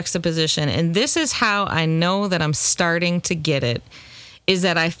constant juxtaposition? And this is how I know that I'm starting to get it, is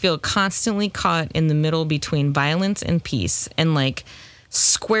that I feel constantly caught in the middle between violence and peace, and like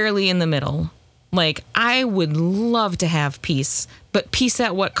squarely in the middle. Like, I would love to have peace, but peace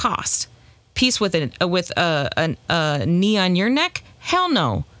at what cost? Peace with a knee on your neck? Hell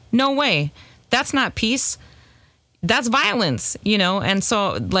no. No way. That's not peace. That's violence, And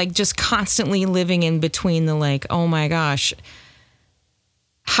so, like, just constantly living in between the, like, oh my gosh,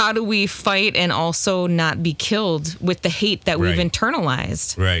 how do we fight and also not be killed with the hate that we've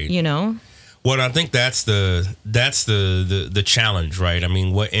internalized? Right. Well, I think that's the challenge, right? I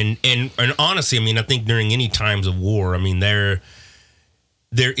mean, and honestly, I mean, I think during any times of war, I mean, there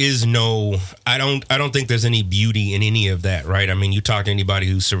is no, I don't think there's any beauty in any of that, right? I mean, you talk to anybody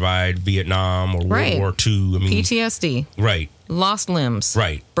who survived Vietnam or World War II, I mean, PTSD, right? Lost limbs,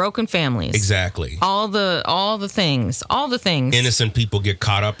 right? Broken families, exactly. All the things. Innocent people get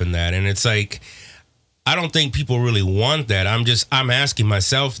caught up in that, and it's like, I don't think people really want that. I'm asking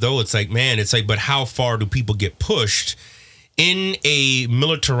myself though. It's like, man, but how far do people get pushed in a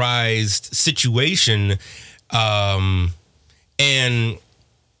militarized situation? And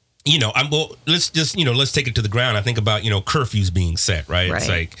let's take it to the ground. I think about, curfews being set, right? It's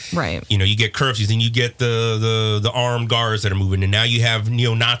like, you get curfews and you get the armed guards that are moving. And now you have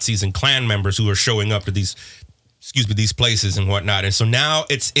neo-Nazis and Klan members who are showing up to these places and whatnot. And so now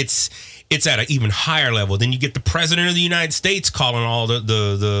it's at an even higher level. Then you get the president of the United States calling all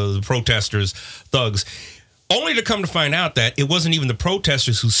the protesters thugs. Only to come to find out that it wasn't even the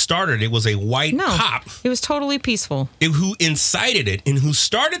protesters who started it. It was a white cop. It was totally peaceful. Who incited it and who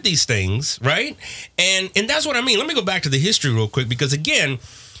started these things, right? And that's what I mean. Let me go back to the history real quick, because, again,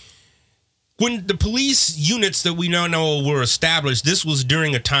 when the police units that we now know were established, this was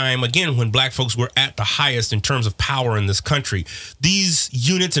during a time, again, when black folks were at the highest in terms of power in this country. These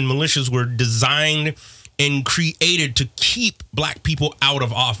units and militias were designed and created to keep black people out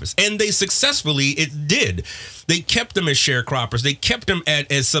of office. And they successfully did. They kept them as sharecroppers. They kept them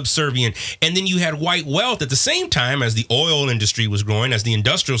as subservient. And then you had white wealth at the same time as the oil industry was growing, as the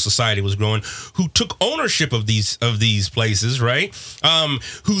industrial society was growing, who took ownership of these places, right?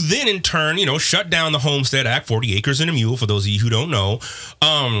 Who then in turn, shut down the Homestead Act, 40 acres and a mule, for those of you who don't know.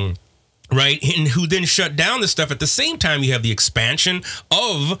 Right, and who then shut down this stuff. At the same time, you have the expansion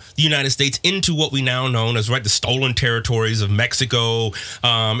of the United States into what we now know as, the stolen territories of Mexico,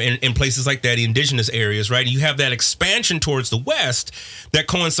 and places like that, the indigenous areas, right? You have that expansion towards the West that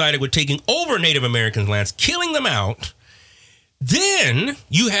coincided with taking over Native American lands, killing them out. Then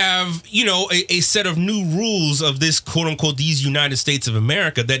you have, a set of new rules of this, quote unquote, these United States of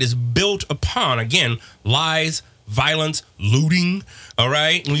America that is built upon, again, lies, violence, looting. All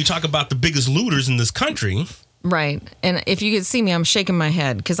right. When you talk about the biggest looters in this country. Right. And if you could see me, I'm shaking my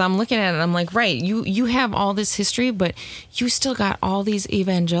head because I'm looking at it. I'm like, right, you have all this history, but you still got all these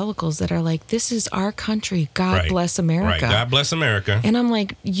evangelicals that are like, this is our country. God bless America. Right. God bless America. And I'm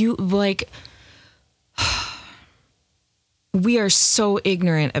like, we are so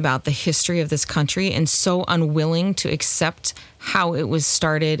ignorant about the history of this country and so unwilling to accept how it was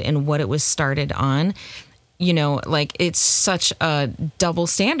started and what it was started on. It's such a double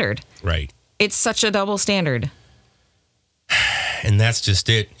standard. Right. It's such a double standard. And that's just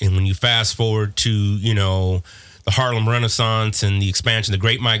it. And when you fast forward to, the Harlem Renaissance and the expansion, the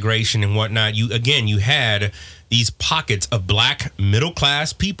Great Migration and whatnot, you had these pockets of black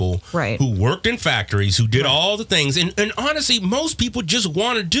middle-class people who worked in factories, who did all the things. And honestly, most people just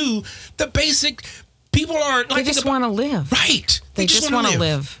want to do the basic. People aren't like... They just want to live. Right. They just want to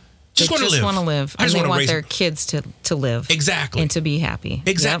live. They just want to live. And they want their kids to live. Exactly. And to be happy.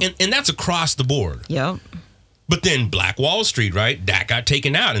 Exactly. Yep. And that's across the board. Yep. But then Black Wall Street, right? That got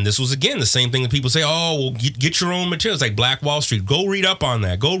taken out. And this was, again, the same thing that people say, oh, well, get your own materials, like Black Wall Street. Go read up on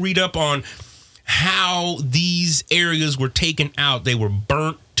that. Go read up on how these areas were taken out. They were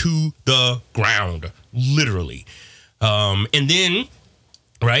burnt to the ground, literally. And then,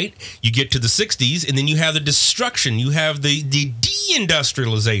 right, you get to the 60s, and then you have the destruction. You have the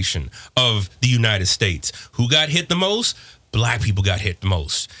deindustrialization of the United States. Who got hit the most? Black people got hit the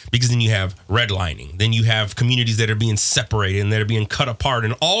most, because then you have redlining. Then you have communities that are being separated and that are being cut apart.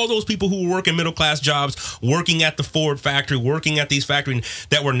 And all those people who were working middle class jobs, working at the Ford factory, working at these factories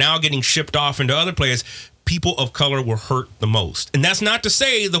that were now getting shipped off into other places, people of color were hurt the most. And that's not to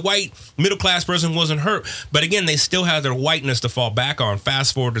say the white middle class person wasn't hurt, but again, they still have their whiteness to fall back on.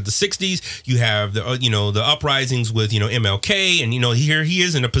 Fast forward to the 60s, you have the the uprisings with MLK, and here he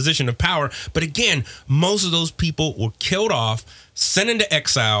is in a position of power. But again, most of those people were killed off, sent into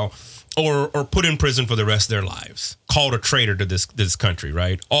exile, or put in prison for the rest of their lives, called a traitor to this country,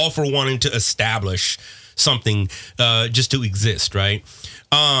 right? All for wanting to establish something just to exist, right?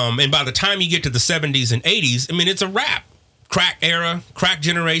 And by the time you get to the 70s and 80s, I mean, it's a wrap. Crack era, crack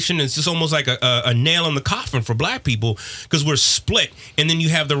generation. It's just almost like a nail in the coffin for black people, because we're split. And then you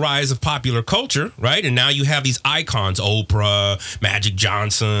have the rise of popular culture, right? And now you have these icons, Oprah, Magic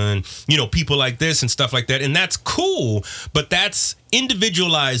Johnson, people like this and stuff like that. And that's cool, but that's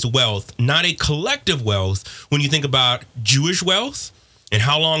individualized wealth, not a collective wealth. When you think about Jewish wealth and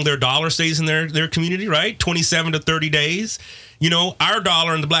how long their dollar stays in their community, right? 27 to 30 days. Our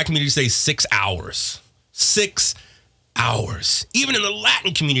dollar in the black community stays 6 hours. 6 hours. Even in the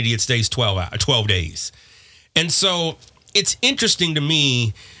Latin community, it stays 12 days. And so it's interesting to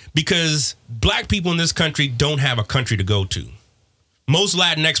me, because black people in this country don't have a country to go to. Most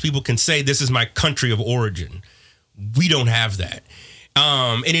Latinx people can say, this is my country of origin. We don't have that.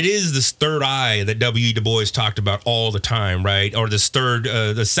 And it is this third eye that W.E. Du Bois talked about all the time, right? Or this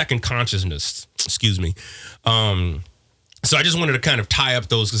the second consciousness, excuse me. So I just wanted to kind of tie up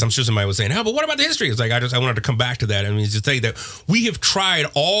those, because I'm sure somebody was saying, but what about the history? It's like, I wanted to come back to that. I mean, to say that we have tried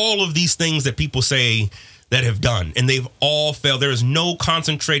all of these things that people say that have done, and they've all failed. There is no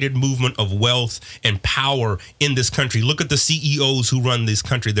concentrated movement of wealth and power in this country. Look at the CEOs who run this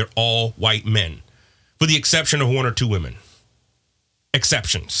country. They're all white men, with the exception of one or two women.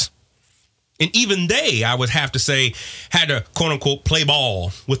 Exceptions. And even they, I would have to say, had to, quote unquote, play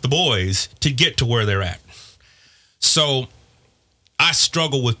ball with the boys to get to where they're at. So I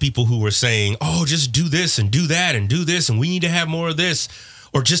struggle with people who were saying, oh, just do this and do that and do this, and we need to have more of this,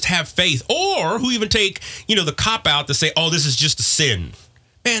 or just have faith, or who even take, the cop out to say, oh, this is just a sin.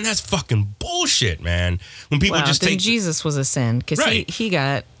 Man, that's fucking bullshit, man. When people just take Jesus was a sin, because he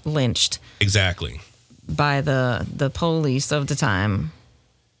got lynched. Exactly. By the police of the time.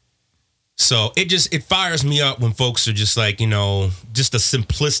 So it fires me up when folks are just like, just a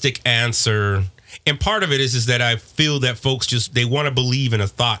simplistic answer. And part of it is that I feel that folks they want to believe in a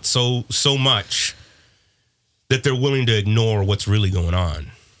thought so much that they're willing to ignore what's really going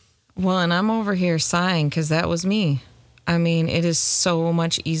on. Well, and I'm over here sighing, because that was me. I mean, it is so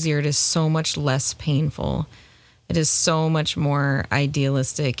much easier. It is so much less painful. It is so much more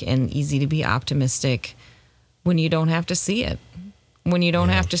idealistic and easy to be optimistic when you don't have to see it. When you don't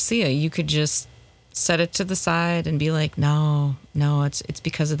have to see it, you could just set it to the side and be like, no, it's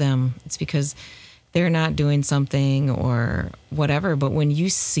because of them. It's because they're not doing something or whatever. But when you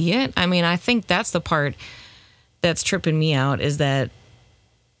see it, I mean, I think that's the part that's tripping me out, is that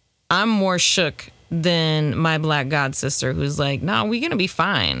I'm more shook than my black god sister, who's like, no, we're going to be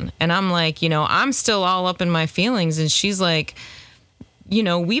fine. And I'm like, I'm still all up in my feelings. And she's like,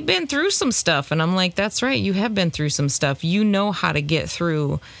 we've been through some stuff. And I'm like, that's right. You have been through some stuff. You know how to get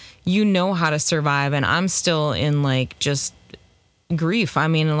through. You know how to survive. And I'm still in just grief. I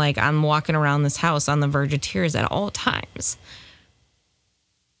mean, I'm walking around this house on the verge of tears at all times.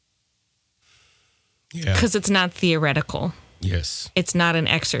 Yeah. Because it's not theoretical. Yes. It's not an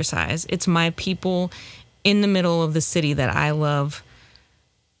exercise. It's my people in the middle of the city that I love,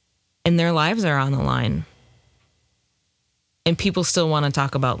 and their lives are on the line. And people still want to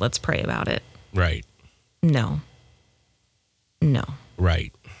talk about, let's pray about it. Right. No.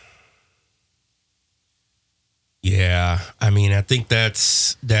 Right. Yeah. I mean, I think that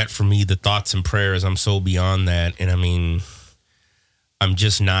for me, the thoughts and prayers, I'm so beyond that. And I mean, I'm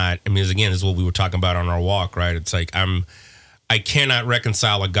just not, again, this is what we were talking about on our walk, right? It's like, I cannot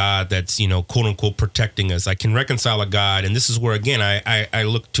reconcile a God that's, quote unquote, protecting us. I can reconcile a God. And this is where, again, I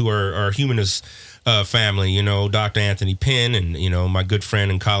look to our humanist family, Dr. Anthony Penn and, my good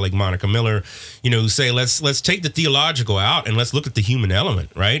friend and colleague, Monica Miller, who say, let's take the theological out and let's look at the human element,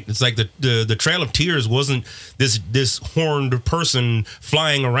 right? It's like the Trail of Tears wasn't this horned person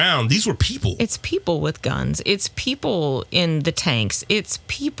flying around. These were people. It's people with guns. It's people in the tanks. It's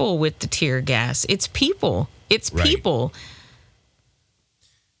people with the tear gas. It's people. It's people.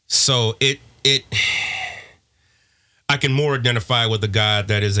 So I can more identify with a God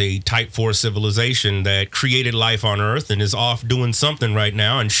that is a type 4 civilization that created life on Earth and is off doing something right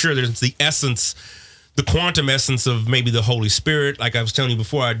now. And sure, there's the essence, the quantum essence of maybe the Holy Spirit. Like I was telling you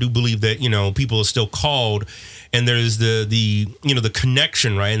before, I do believe that, people are still called. And there's the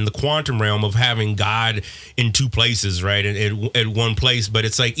connection, right, in the quantum realm of having God in two places, right, at one place. But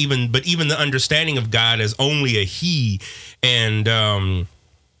it's like even the understanding of God as only a He, and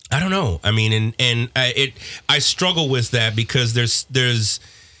I don't know. I mean, and I struggle with that because there's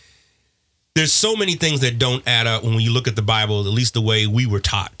so many things that don't add up when you look at the Bible, at least the way we were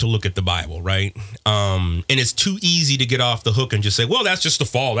taught to look at the Bible, right? And it's too easy to get off the hook and just say, well, that's just the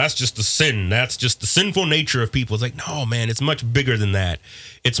fall. That's just the sin. That's just the sinful nature of people. It's like, no, man, it's much bigger than that.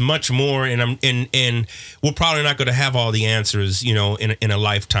 It's much more. And we're probably not going to have all the answers, in a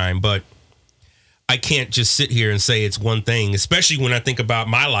lifetime, but I can't just sit here and say it's one thing, especially when I think about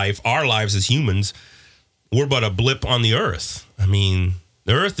my life, our lives as humans. We're but a blip on the earth. I mean,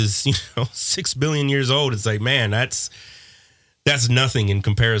 the earth is, 6 billion years old. It's like, man, that's nothing in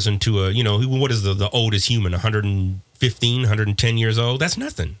comparison to what is the oldest human? 115, 110 years old? That's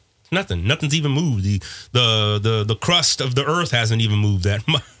nothing. Nothing. Nothing's even moved. The crust of the earth hasn't even moved that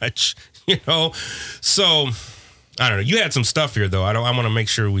much, So, I don't know. You had some stuff here, though. I want to make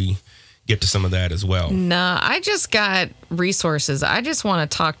sure we get to some of that as well. Nah, I just got resources. I just want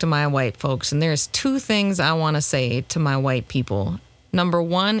to talk to my white folks, and there's two things I want to say to my white people. Number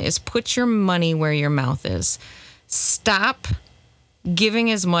one is put your money where your mouth is. Stop giving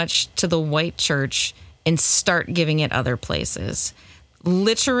as much to the white church and start giving it other places.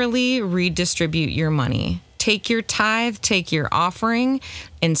 Literally redistribute your money. Take your tithe, take your offering,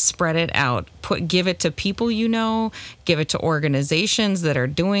 and spread it out. Give it to people give it to organizations that are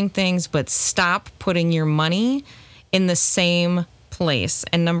doing things, but stop putting your money in the same place.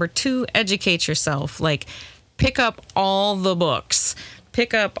 And number two, educate yourself. Like, pick up all the books.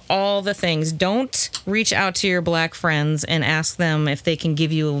 Pick up all the things. Don't reach out to your black friends and ask them if they can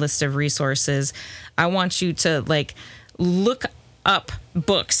give you a list of resources. I want you to, look up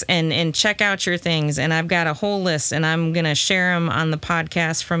books and check out your things, and I've got a whole list, and I'm gonna share them on the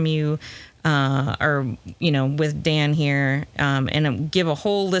podcast from you with Dan here, and give a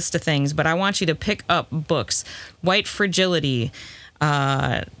whole list of things. But I want you to pick up books. White Fragility,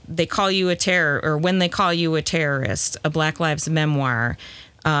 They Call You a Terror, or When They Call You a Terrorist, a Black Lives memoir.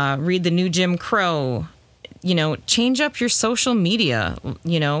 Read The New Jim Crow. Change up your social media.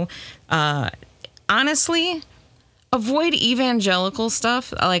 Honestly, avoid evangelical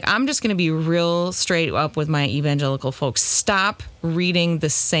stuff. I'm just going to be real straight up with my evangelical folks. Stop reading the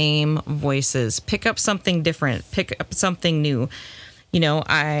same voices. Pick up something different. Pick up something new.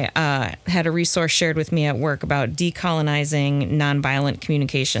 I had a resource shared with me at work about decolonizing nonviolent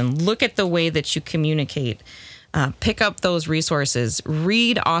communication. Look at the way that you communicate. Pick up those resources.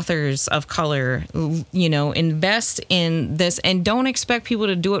 Read authors of color. Invest in this, and don't expect people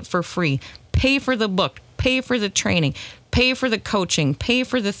to do it for free. Pay for the book. Pay for the training, pay for the coaching, pay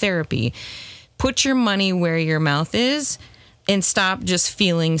for the therapy. Put your money where your mouth is and stop just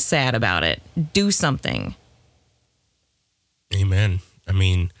feeling sad about it. Do something. Amen. I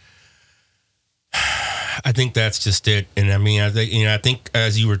mean, I think that's just it. And I mean, I think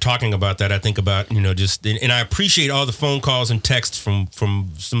as you were talking about that, I think about, and I appreciate all the phone calls and texts from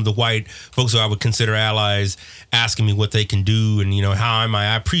some of the white folks who I would consider allies asking me what they can do and, how am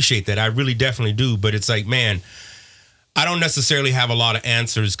I appreciate that. I really definitely do. But it's like, man, I don't necessarily have a lot of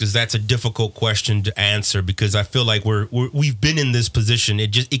answers because that's a difficult question to answer because I feel like we've been in this position.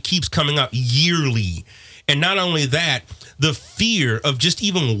 It keeps coming up yearly. And not only that, the fear of just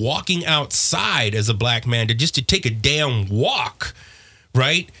even walking outside as a black man to take a damn walk,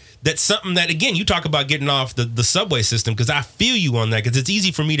 right? That's something that, again, you talk about getting off the subway system because I feel you on that because it's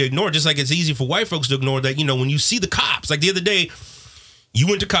easy for me to ignore, just like it's easy for white folks to ignore that, when you see the cops, like the other day, you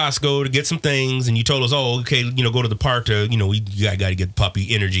went to Costco to get some things and you told us, oh, okay, go to the park to, we got to get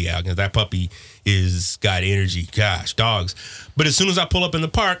puppy energy out because that puppy is got energy. Gosh, dogs. But as soon as I pull up in the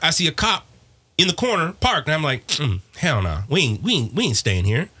park, I see a cop in the corner parked and I'm like, hell no, we ain't staying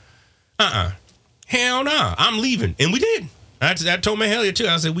here. Hell no, I'm leaving. And we did. I told Mahalia too.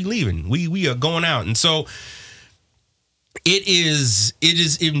 I said, we leaving. We are going out. And so it is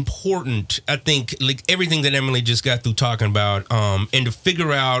important, I think, like everything that Emily just got through talking about, and to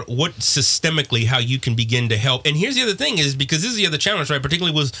figure out what systemically how you can begin to help. And here's the other thing is, because this is the other challenge, right?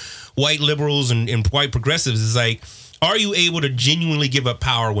 Particularly with white liberals and white progressives, is like, are you able to genuinely give up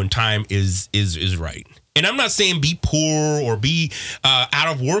power when time is right? And I'm not saying be poor or be out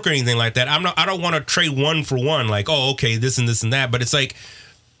of work or anything like that. I don't want to trade one for one, like, oh, okay, this and this and that. But it's like,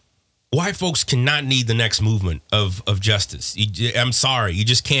 white folks cannot need the next movement of justice. I'm sorry, you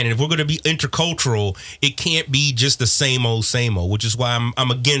just can't. And if we're going to be intercultural, it can't be just the same old, which is why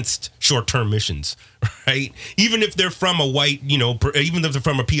I'm against short-term missions, right? Even if they're from a white, even if they're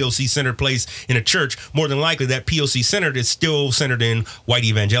from a POC-centered place in a church, more than likely that POC-centered is still centered in white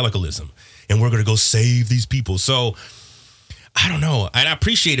evangelicalism. And we're going to go save these people. So I don't know. And I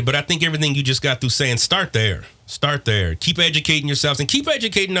appreciate it, but I think everything you just got through saying, start there. Start there. Keep educating yourselves and keep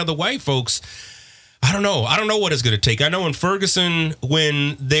educating other white folks. I don't know what it's going to take. I know in Ferguson,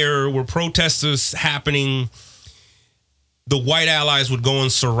 when there were protesters happening, the white allies would go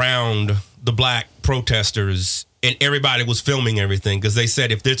and surround the black protesters, and everybody was filming everything because they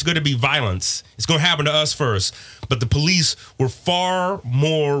said, if there's going to be violence, it's going to happen to us first. But the police were far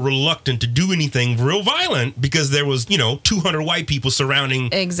more reluctant to do anything real violent because there was, 200 white people surrounding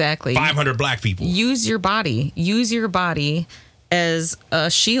 500 black people. Use your body as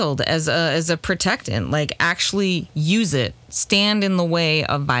a shield, as a protectant. Like, actually use it. Stand in the way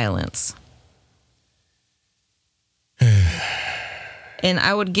of violence. And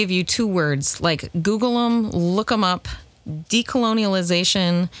I would give you 2 words, like Google them, look them up,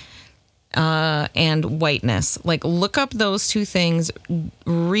 decolonialization and whiteness. Like, look up those 2 things,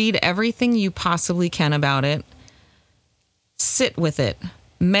 read everything you possibly can about it, sit with it,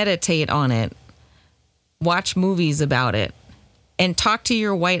 meditate on it, watch movies about it, and talk to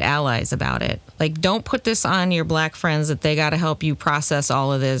your white allies about it. Like, don't put this on your black friends that they got to help you process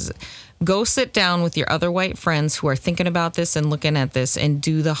all of this. Go sit down with your other white friends who are thinking about this and looking at this and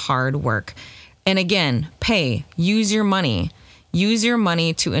do the hard work. And again, use your money. Use your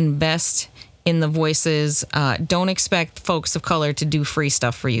money to invest in the voices. Don't expect folks of color to do free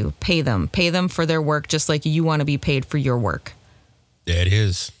stuff for you. Pay them for their work, just like you want to be paid for your work. That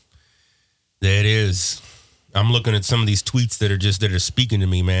is. I'm looking at some of these tweets that are speaking to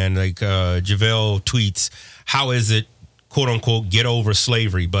me, man. Like JaVale tweets, how is it, quote unquote, get over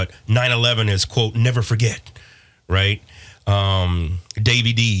slavery, but 9/11 is, quote, never forget, right?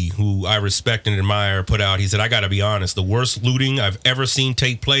 Davey D, who I respect and admire, put out, he said, I got to be honest, the worst looting I've ever seen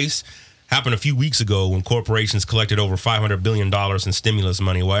take place happened a few weeks ago when corporations collected over $500 billion in stimulus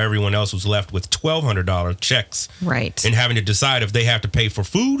money while everyone else was left with $1,200 checks. Right. And having to decide if they have to pay for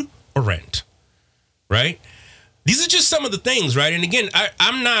food or rent, right? These are just some of the things, right? And again,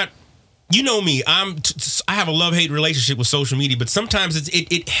 I'm not, you know me, I have a love-hate relationship with social media, but sometimes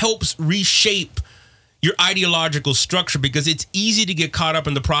it helps reshape your ideological structure because it's easy to get caught up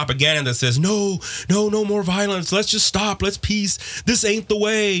in the propaganda that says, no more violence. Let's just stop. Let's peace. This ain't the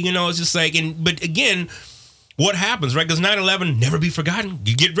way. It's just like, but again, what happens, right? Because 9/11 never be forgotten.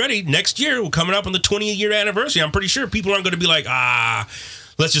 You get ready. Next year, we're coming up on the 20th-year anniversary. I'm pretty sure people aren't going to be like,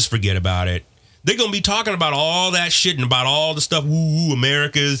 let's just forget about it. They're going to be talking about all that shit and about all the stuff,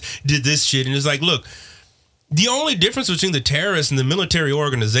 America's did this shit. And it's like, look, the only difference between the terrorists and the military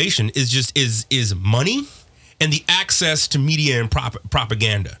organization is money and the access to media and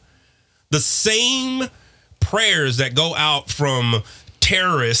propaganda. The same prayers that go out from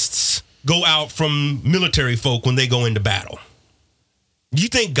terrorists go out from military folk when they go into battle. Do you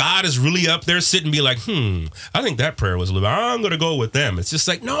think God is really up there sitting and be like, I think that prayer was a little, I'm going to go with them. It's just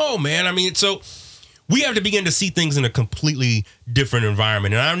like, no, man. I mean, so we have to begin to see things in a completely different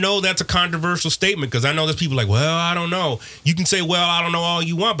environment. And I know that's a controversial statement because I know there's people like, well, I don't know. You can say, well, I don't know all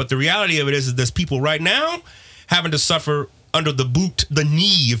you want. But the reality of it is that there's people right now having to suffer under the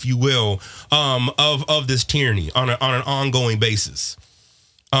knee, if you will, of this tyranny on an ongoing basis.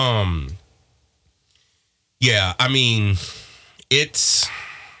 Yeah, I mean, it's,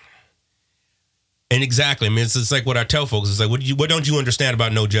 and exactly, I mean, it's like what I tell folks. It's like, what don't you understand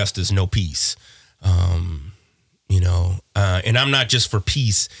about no justice, no peace? And I'm not just for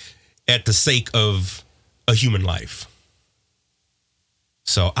peace at the sake of a human life.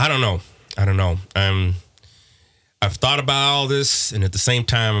 So I don't know. I've thought about all this, and at the same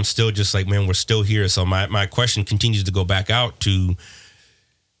time, I'm still just like, man, we're still here. So my question continues to go back out to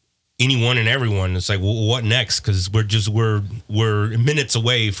anyone and everyone. It's like, well, what next? Because we're minutes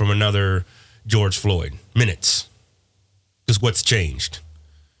away from another George Floyd. Minutes. Because what's changed?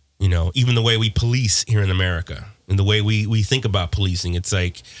 Even the way we police here in America. and the way we think about policing. It's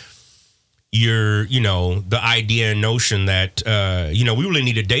like the idea and notion that, we really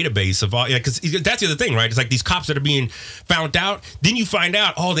need a database of all, because that's the other thing, right? It's like these cops that are being found out. Then you find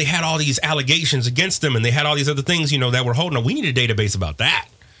out, they had all these allegations against them and they had all these other things, that were holding them. We need a database about that.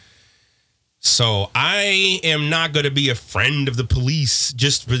 So I am not going to be a friend of the police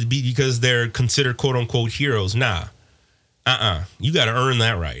just because they're considered quote unquote heroes. Nah. You got to earn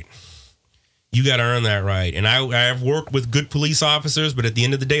that right. You got to earn that right. And I've worked with good police officers, but at the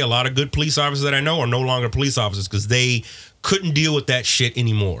end of the day, a lot of good police officers that I know are no longer police officers because they couldn't deal with that shit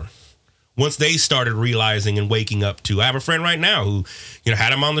anymore. Once they started realizing and waking up to, I have a friend right now who,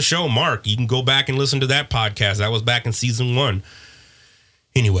 had him on the show, Mark. You can go back and listen to that podcast. That was back in season 1.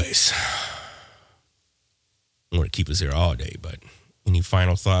 Anyways, I'm going to keep us here all day, but any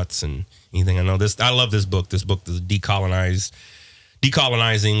final thoughts and anything? I love this book. This book is decolonizing,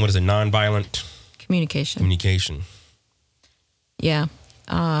 what is it, nonviolent? Communication. Yeah.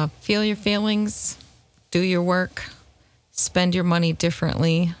 Feel your feelings, do your work, spend your money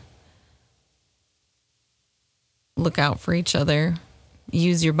differently, look out for each other,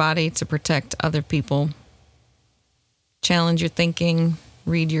 use your body to protect other people, challenge your thinking,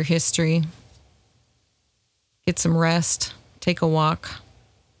 read your history, get some rest, take a walk,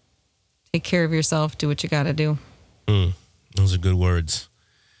 take care of yourself, do what you got to do. Those are good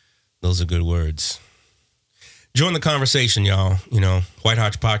words. Join the conversation, y'all.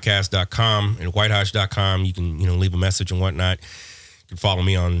 WhiteHotchPodcast.com and WhiteHotch.com. You can, leave a message and whatnot. You can follow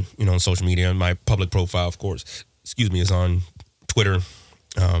me on, on social media. My public profile, of course, is on Twitter.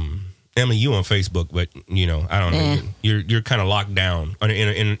 Emma, you on Facebook, but, I don't know. You're kind of locked down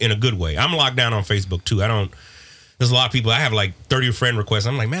in a good way. I'm locked down on Facebook, too. There's a lot of people. I have like 30 friend requests.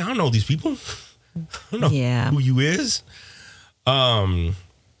 I'm like, man, I don't know these people. I don't know who you is.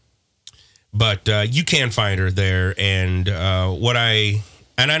 But you can find her there, and I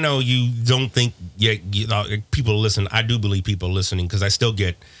know you don't think people listen. I do believe people are listening because I still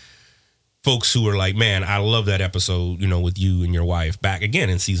get folks who are like, man, I love that episode, with you and your wife back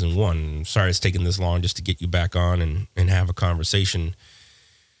again in season 1. Sorry it's taking this long just to get you back on and have a conversation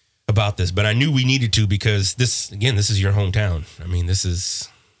about this, but I knew we needed to because this is your hometown. I mean, this is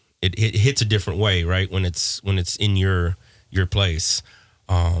it hits a different way, right? When it's in your place.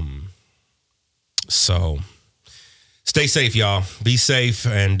 So stay safe, y'all. Be safe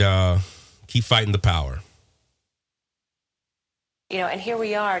and keep fighting the power. And here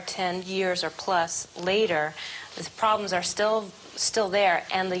we are 10 years or plus later, the problems are still there,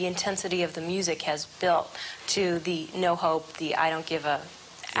 and the intensity of the music has built to the no hope, the I don't give a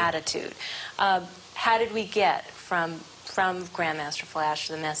attitude. How did we get from Grandmaster Flash,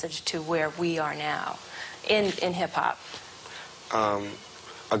 the message, to where we are now in hip-hop?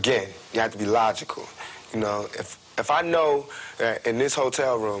 Again, you have to be logical. If I know that in this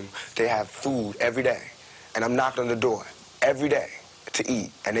hotel room they have food every day, and I'm knocking on the door every day to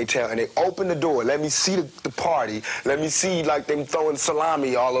eat, and they open the door, let me see the party, let me see like them throwing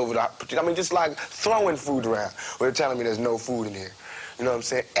salami all over just like throwing food around. Well, they're telling me there's no food in here. You know what I'm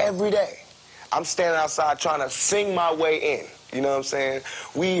saying? Every day, I'm standing outside trying to sing my way in. You know what I'm saying?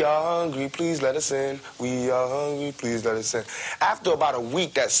 We are hungry, please let us in. We are hungry, please let us in. After about a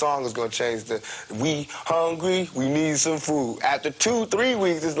week, that song is going to change to we hungry, we need some food. After 2-3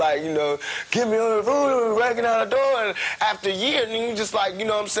 weeks, it's like, give me all the food, breaking out the door. And after a year, you just like, you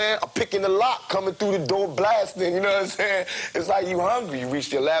know what I'm saying? I'm picking the lock, coming through the door, blasting, you know what I'm saying? It's like you hungry, you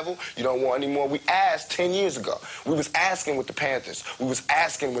reached your level, you don't want any more. We asked 10 years ago. We was asking with the Panthers. We was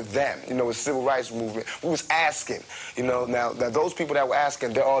asking with them, with civil rights movement. We was asking, now those people that were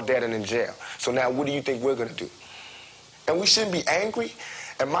asking, they're all dead and in jail. So now what do you think we're going to do? And we shouldn't be angry.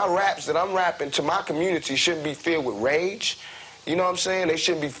 And my raps that I'm rapping to my community shouldn't be filled with rage. You know what I'm saying? They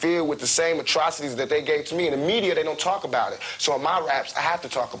shouldn't be filled with the same atrocities that they gave to me. In the media, they don't talk about it. So in my raps, I have to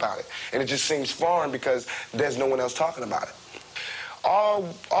talk about it. And it just seems foreign because there's no one else talking about it. All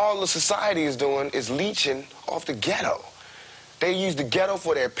the society is doing is leeching off the ghetto. They use the ghetto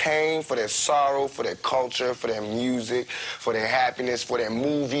for their pain, for their sorrow, for their culture, for their music, for their happiness, for their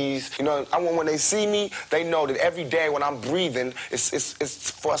movies. I want when they see me, they know that every day when I'm breathing, it's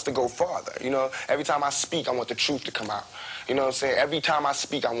for us to go farther. Every time I speak, I want the truth to come out. You know what I'm saying? Every time I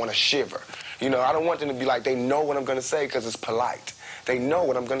speak, I want to shiver. I don't want them to be like, they know what I'm going to say because it's polite. They know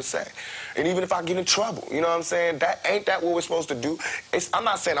what I'm going to say. And even if I get in trouble, you know what I'm saying? Ain't that what we're supposed to do? I'm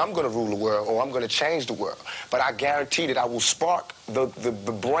not saying I'm going to rule the world or I'm going to change the world, but I guarantee that I will spark the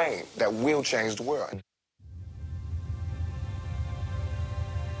brain that will change the world.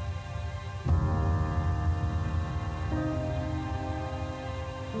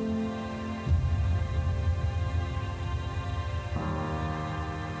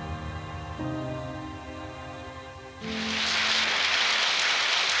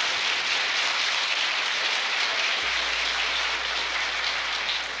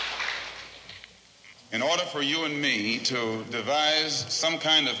 in order for you and me to devise some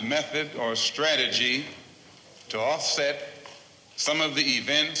kind of method or strategy to offset some of the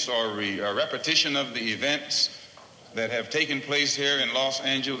events or repetition of the events that have taken place here in Los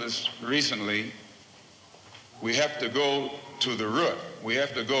Angeles recently, we have to go to the root. We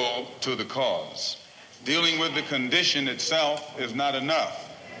have to go to the cause. Dealing with the condition itself is not enough.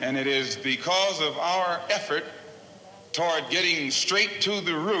 And it is because of our effort toward getting straight to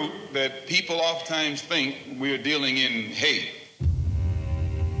the root that people oftentimes think we're dealing in hate.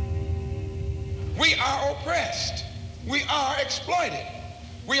 We are oppressed. We are exploited.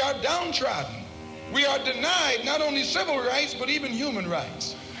 We are downtrodden. We are denied not only civil rights, but even human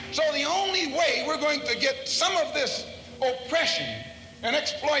rights. So the only way we're going to get some of this oppression and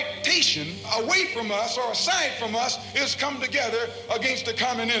exploitation away from us or aside from us is come together against the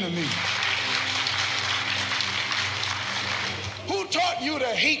common enemy. Who taught you to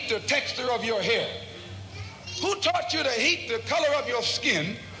hate the texture of your hair? Who taught you to hate the color of your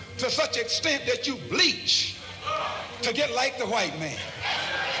skin to such extent that you bleach to get like the white man?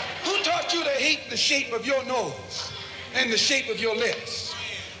 Who taught you to hate the shape of your nose and the shape of your lips?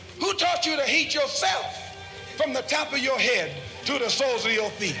 Who taught you to hate yourself from the top of your head to the soles of your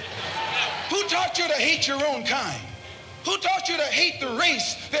feet? Who taught you to hate your own kind? Who taught you to hate the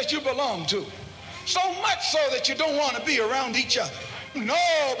race that you belong to? So much so that you don't want to be around each other.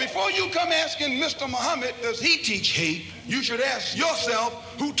 No, before you come asking Mr. Muhammad, does he teach hate, you should ask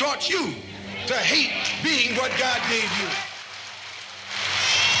yourself, who taught you to hate being what God gave you?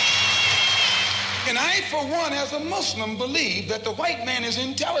 And I, for one, as a Muslim, believe that the white man is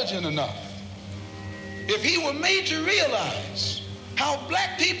intelligent enough. If he were made to realize how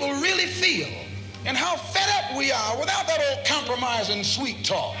black people really feel and how fed up we are without that old compromise and sweet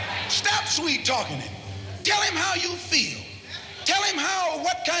talk. Stop sweet talking him. Tell him how you feel. Tell him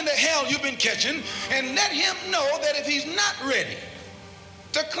what kind of hell you've been catching, and let him know that if he's not ready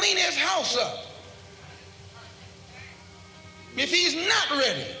to clean his house up, if he's not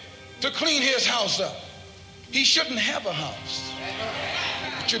ready to clean his house up, he shouldn't have a house.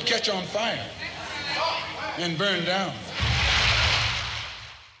 It should catch on fire and burn down.